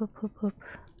 whoop, whoop, whoop, whoop.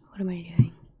 What am I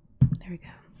doing? There we go.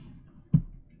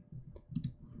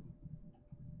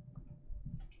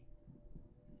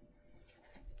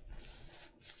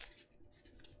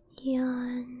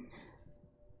 Yawn.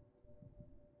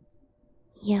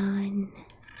 Yawn.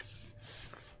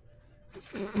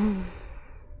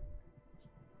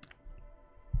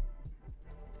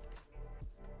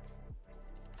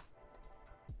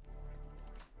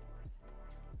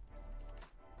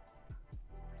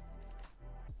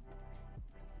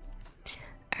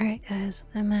 Alright guys,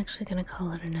 I'm actually gonna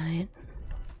call it a night.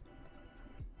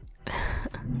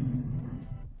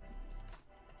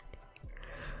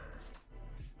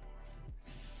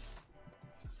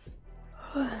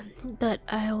 But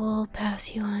I will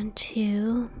pass you on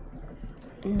to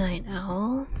Night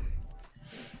Owl.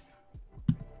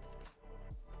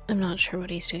 I'm not sure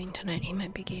what he's doing tonight. He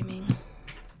might be gaming.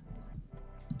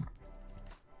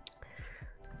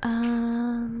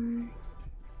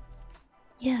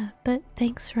 Yeah, but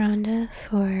thanks Rhonda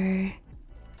for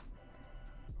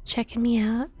checking me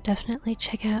out. Definitely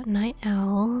check out Night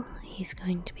Owl. He's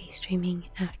going to be streaming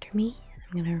after me.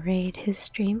 I'm gonna raid his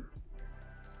stream.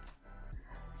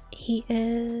 He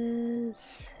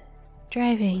is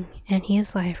driving and he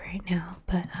is live right now,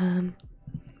 but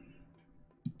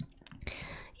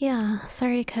yeah,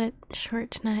 sorry to cut it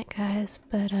short tonight guys,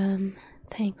 but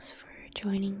thanks for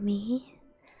joining me.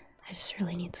 I just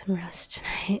really need some rest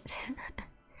tonight.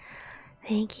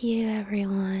 Thank you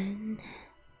everyone.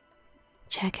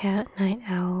 Check out Night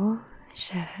Owl.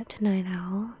 Shout out to Night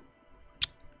Owl.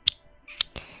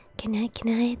 Good night,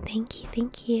 good night. Thank you,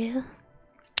 thank you.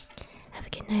 Have a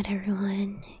good night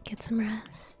everyone. Get some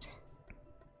rest.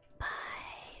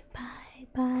 Bye, bye,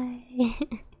 bye.